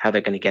how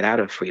they're going to get out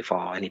of free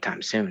fall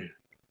anytime soon.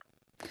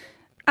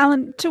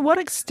 Alan, to what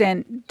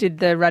extent did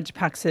the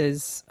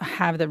Rajapaksas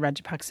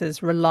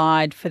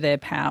relied for their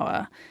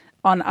power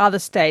on other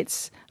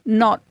states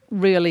not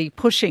really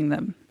pushing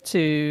them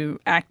to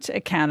act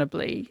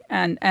accountably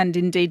and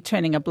indeed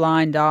turning a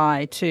blind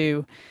eye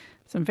to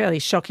some fairly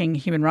shocking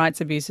human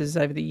rights abuses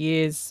over the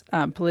years,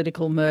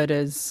 political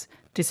murders,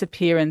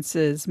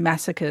 disappearances,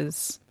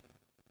 massacres?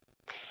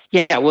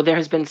 Yeah, well, there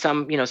has been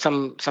some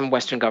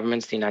Western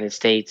governments, the United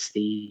States,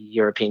 the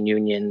European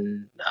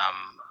Union,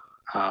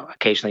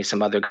 occasionally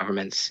some other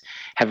governments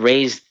have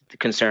raised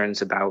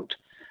concerns about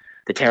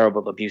the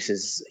terrible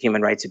abuses,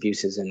 human rights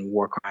abuses and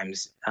war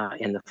crimes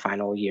in the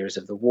final years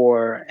of the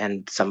war,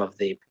 and some of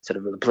the sort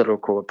of the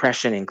political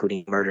repression,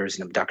 including murders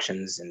and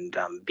abductions and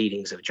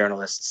beatings of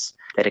journalists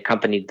that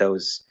accompanied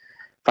those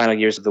final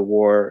years of the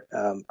war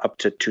up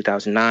to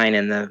 2009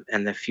 and the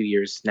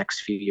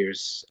next few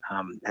years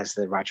as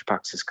the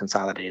Rajapaksas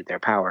consolidated their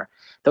power.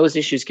 Those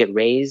issues get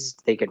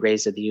raised. They get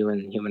raised at the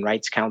UN Human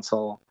Rights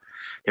Council.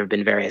 There have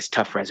been various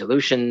tough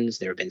resolutions.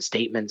 There have been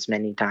statements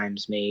many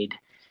times made.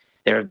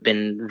 There have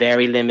been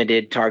very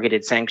limited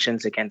targeted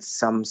sanctions against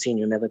some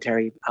senior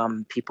military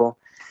people.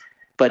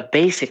 But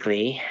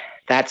basically,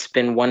 that's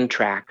been one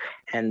track.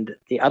 And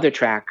the other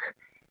track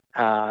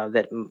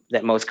that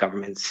most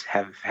governments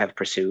have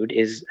pursued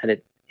is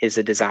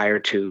a desire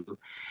to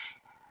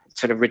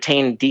sort of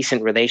retain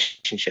decent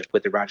relationship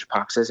with the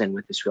Rajapaksas and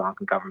with the Sri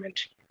Lankan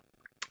government.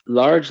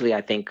 Largely,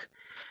 I think,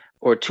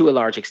 or to a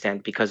large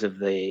extent, because of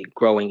the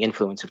growing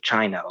influence of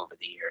China over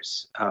the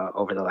years,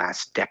 over the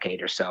last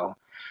decade or so.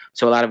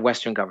 So a lot of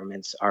Western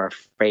governments are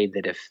afraid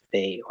that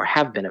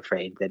have been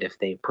afraid that if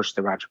they push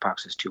the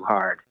Rajapaksas too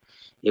hard,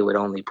 it would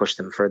only push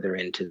them further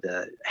into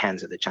the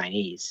hands of the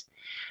Chinese.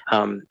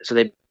 So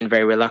they've been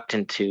very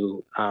reluctant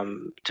to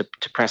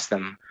press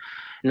them,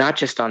 not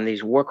just on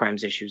these war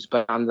crimes issues,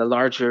 but on the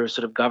larger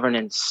sort of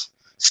governance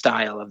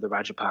style of the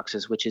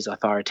Rajapaksas, which is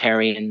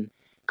authoritarian,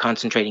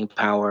 concentrating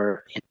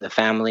power in the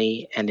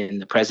family and in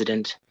the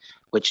president,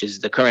 which is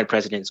the current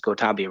president,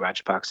 Gotabaya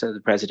Rajapaksa.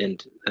 The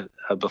president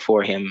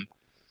before him,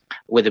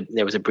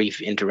 there was a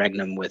brief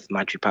interregnum with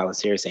Maithripala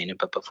Sirisena,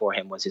 but before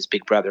him was his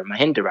big brother,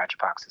 Mahinda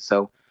Rajapaksa.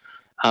 So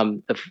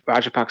the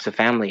Rajapaksa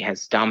family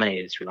has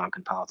dominated Sri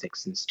Lankan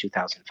politics since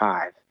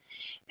 2005,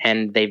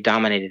 and they've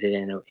dominated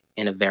it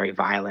in a very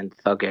violent,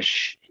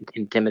 thuggish,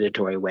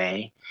 intimidatory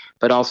way,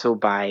 but also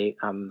by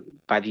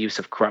the use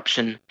of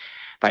corruption,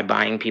 by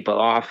buying people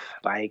off,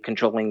 by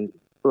controlling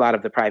a lot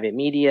of the private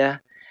media,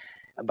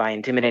 by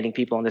intimidating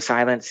people into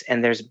silence.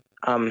 And there's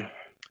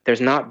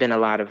not been a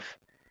lot of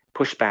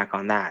pushback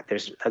on that.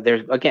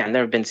 There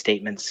have been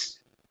statements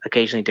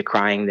occasionally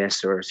decrying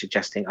this or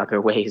suggesting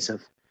other ways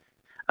of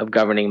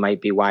governing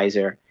might be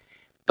wiser,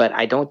 but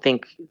I don't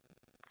think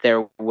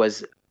there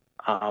was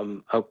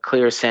a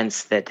clear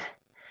sense that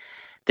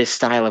this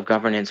style of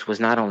governance was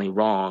not only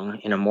wrong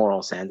in a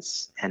moral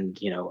sense and,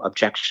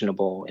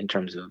 objectionable in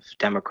terms of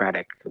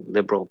democratic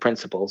liberal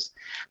principles,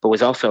 but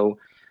was also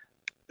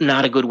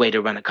not a good way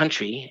to run a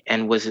country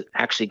and was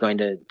actually going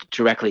to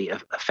directly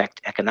affect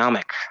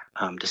economic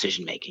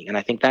decision making. And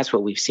I think that's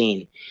what we've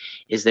seen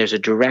is there's a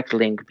direct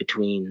link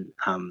between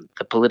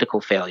the political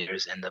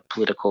failures and the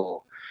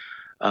political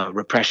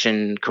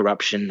repression,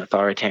 corruption,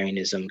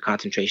 authoritarianism,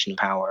 concentration of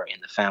power in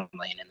the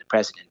family and in the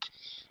president,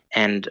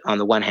 and on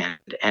the one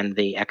hand, and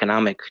the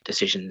economic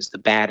decisions, the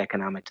bad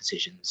economic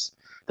decisions,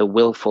 the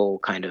willful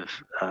kind of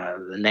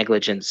the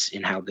negligence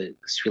in how the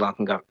Sri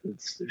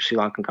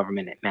Lankan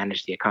government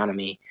managed the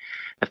economy,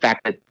 the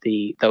fact that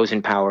those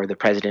in power, the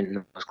president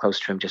and those close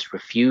to him, just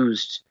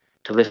refused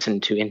to listen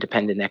to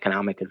independent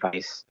economic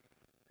advice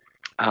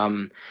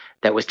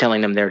that was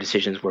telling them their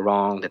decisions were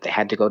wrong, that they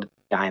had to go to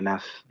the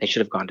IMF. They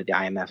should have gone to the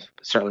IMF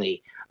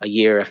certainly a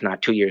year, if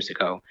not 2 years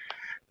ago.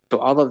 So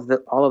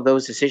all of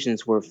those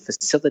decisions were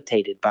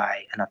facilitated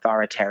by an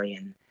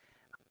authoritarian,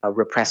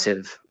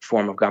 repressive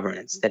form of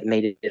governance that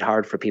made it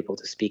hard for people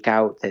to speak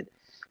out,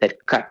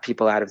 that cut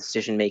people out of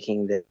decision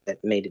making,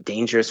 that made it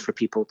dangerous for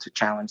people to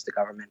challenge the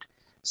government.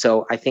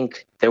 So I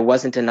think there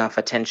wasn't enough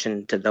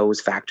attention to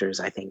those factors,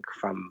 I think,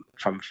 from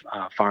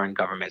foreign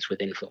governments with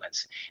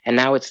influence. And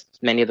now it's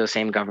many of those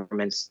same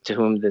governments to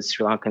whom the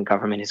Sri Lankan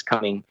government is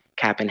coming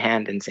cap in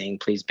hand and saying,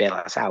 please bail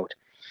us out.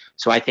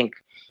 So I think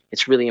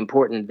it's really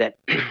important that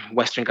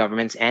Western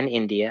governments and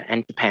India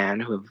and Japan,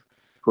 who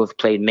have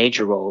played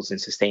major roles in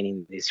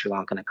sustaining the Sri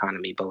Lankan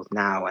economy, both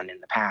now and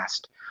in the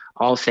past,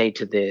 all say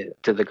to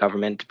the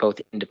government, both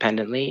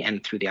independently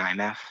and through the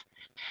IMF,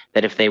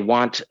 that if they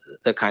want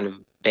the kind of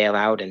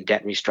bailout and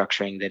debt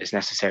restructuring that is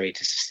necessary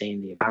to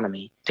sustain the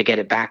economy, to get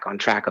it back on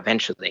track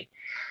eventually,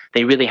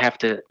 they really have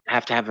to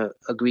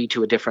agree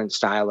to a different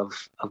style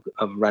of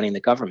running the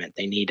government.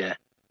 They need a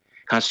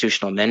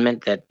constitutional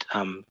amendment that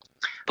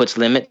puts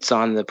limits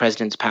on the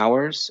president's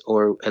powers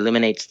or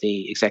eliminates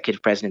the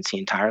executive presidency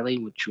entirely,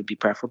 which would be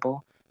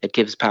preferable. That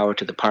gives power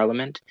to the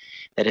parliament,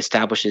 that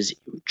establishes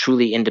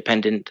truly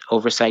independent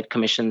oversight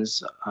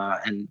commissions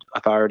and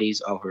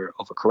authorities over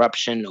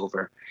corruption,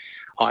 over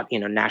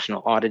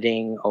national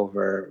auditing,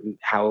 over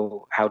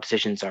how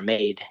decisions are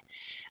made.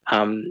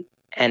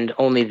 And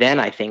only then,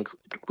 I think,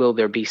 will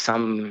there be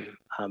some,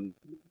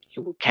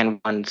 can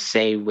one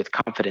say with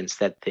confidence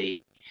that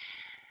the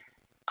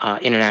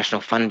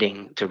international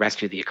funding to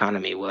rescue the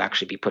economy will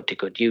actually be put to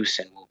good use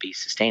and will be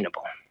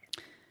sustainable.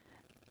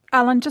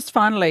 Alan, just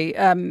finally,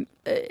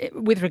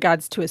 with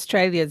regards to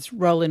Australia's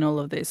role in all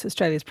of this,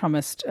 Australia's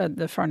promised,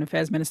 the Foreign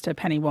Affairs Minister,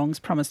 Penny Wong's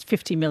promised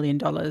 $50 million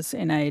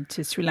in aid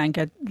to Sri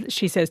Lanka,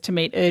 she says, to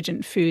meet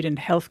urgent food and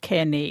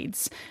healthcare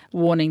needs,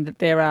 warning that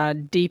there are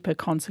deeper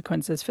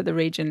consequences for the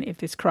region if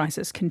this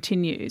crisis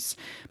continues.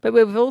 But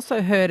we've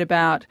also heard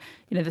about,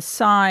 the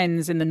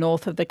signs in the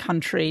north of the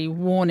country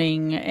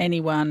warning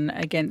anyone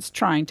against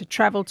trying to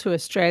travel to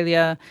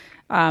Australia,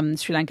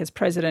 Sri Lanka's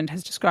president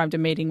has described a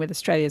meeting with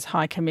Australia's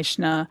High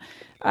Commissioner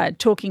where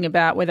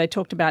they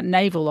talked about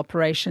naval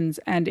operations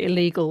and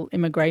illegal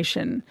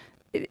immigration.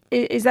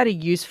 Is that a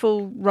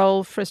useful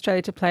role for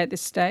Australia to play at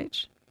this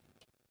stage?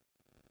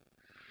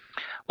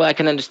 Well, I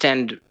can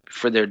understand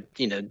for the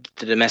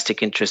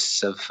domestic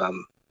interests of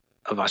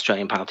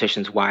Australian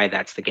politicians why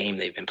that's the game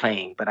they've been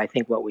playing. But I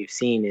think what we've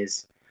seen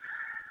is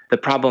the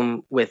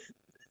problem with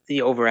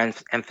the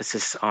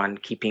overemphasis on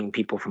keeping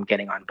people from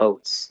getting on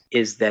boats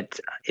is that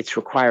it's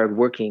required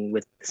working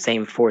with the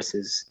same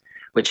forces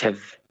which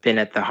have been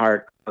at the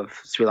heart of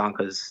Sri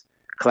Lanka's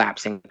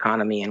collapsing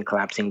economy and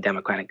collapsing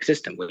democratic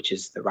system, which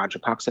is the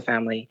Rajapaksa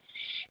family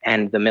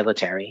and the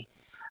military.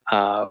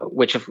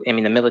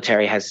 The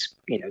military has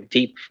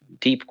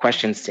deep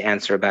questions to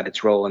answer about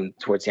its role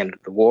towards the end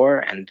of the war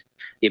and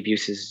the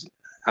abuses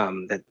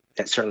that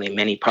certainly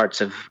many parts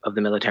of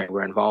the military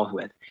were involved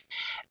with.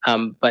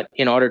 But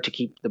in order to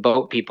keep the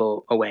boat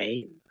people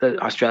away, the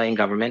Australian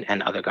government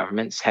and other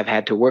governments have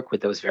had to work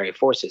with those very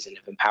forces and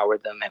have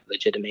empowered them, have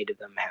legitimated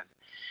them,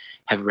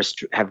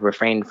 have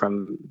refrained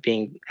from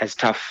being as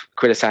tough,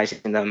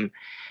 criticizing them.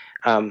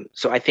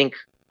 So I think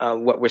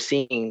what we're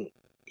seeing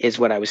is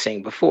what I was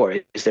saying before,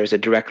 is there's a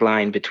direct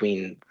line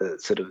between the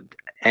sort of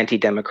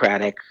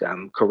anti-democratic,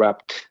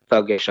 corrupt,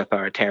 thuggish,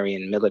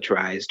 authoritarian,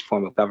 militarized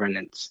form of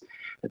governance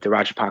that the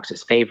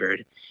Rajapaksas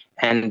favored,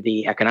 and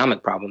the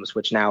economic problems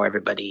which now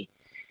everybody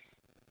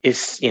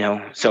is,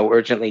 so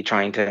urgently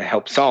trying to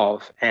help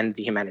solve, and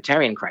the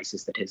humanitarian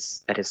crisis that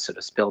has sort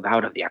of spilled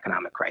out of the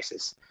economic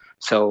crisis.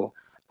 So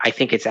I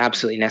think it's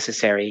absolutely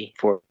necessary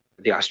for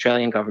the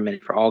Australian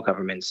government, for all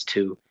governments,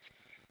 to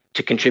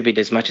contribute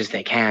as much as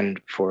they can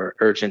for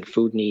urgent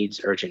food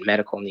needs, urgent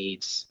medical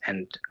needs,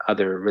 and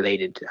other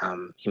related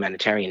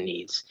humanitarian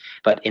needs.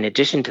 But in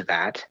addition to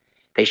that,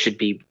 they should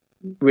be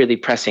really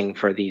pressing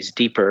for these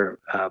deeper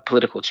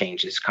political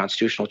changes,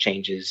 constitutional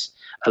changes,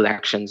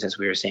 elections, as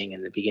we were saying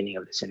in the beginning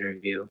of this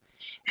interview,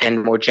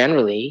 and more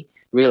generally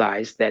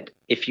realize that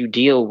if you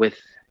deal with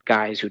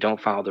guys who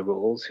don't follow the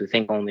rules, who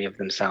think only of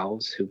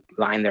themselves, who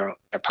line their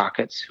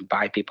pockets, who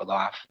buy people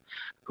off,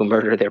 who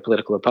murder their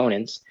political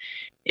opponents,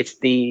 it's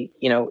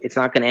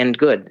not going to end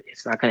good.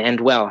 It's not going to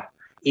end well.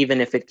 Even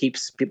if it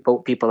keeps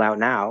boat people out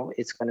now,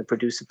 it's going to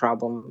produce a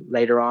problem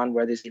later on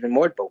where there's even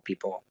more boat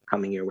people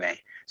coming your way.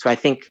 So I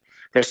think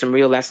there's some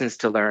real lessons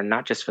to learn,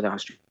 not just for the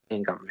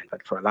Australian government,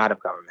 but for a lot of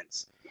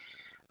governments.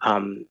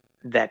 When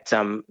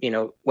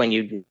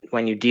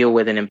you deal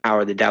with and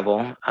empower the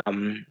devil,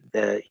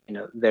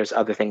 there's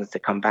other things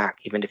that come back.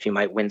 Even if you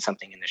might win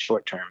something in the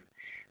short term,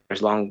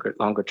 there's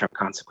longer term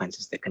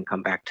consequences that can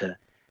come back to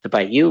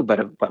bite you,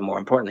 but more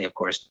importantly, of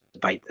course, to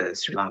bite the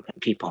Sri Lankan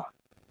people.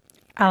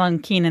 Alan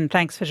Keenan,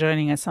 thanks for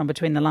joining us on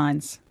Between the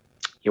Lines.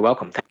 You're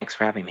welcome. Thanks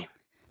for having me.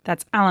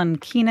 That's Alan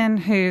Keenan,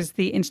 who's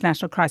the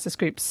International Crisis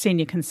Group's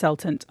senior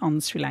consultant on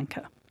Sri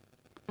Lanka.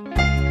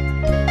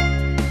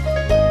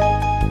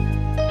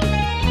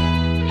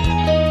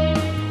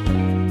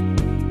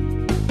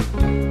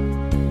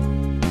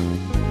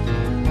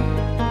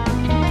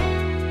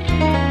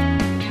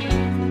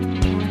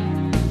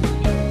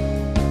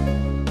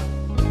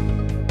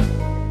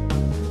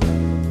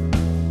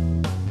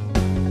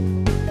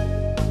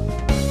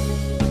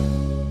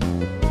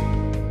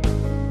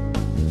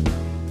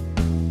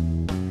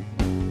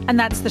 And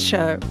that's the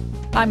show.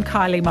 I'm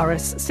Kylie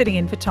Morris, sitting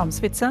in for Tom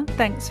Spitzer.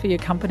 Thanks for your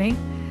company.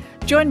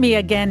 Join me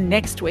again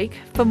next week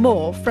for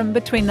more from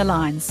Between the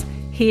Lines,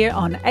 here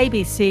on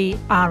ABC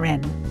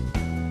RN.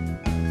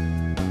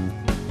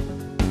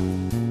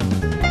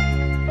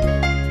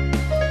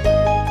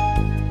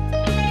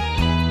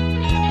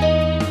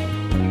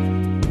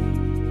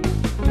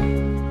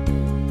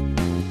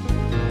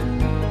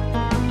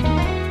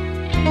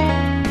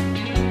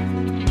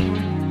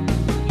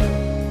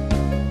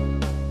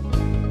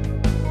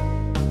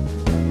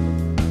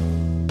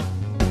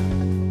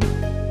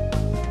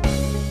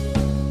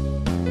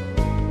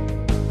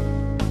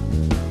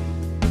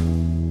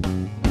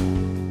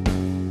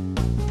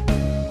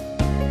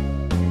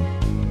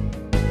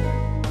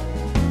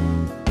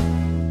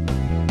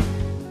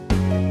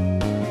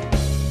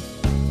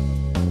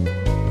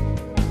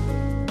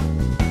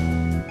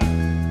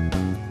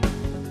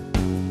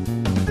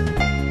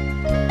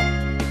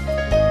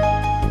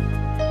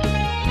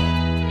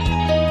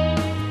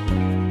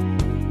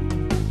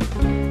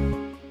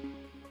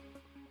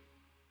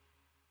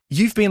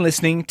 You've been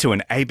listening to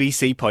an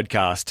ABC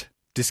podcast.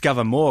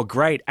 Discover more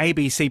great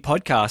ABC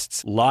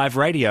podcasts, live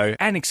radio,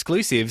 and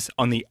exclusives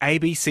on the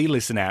ABC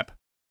Listen app.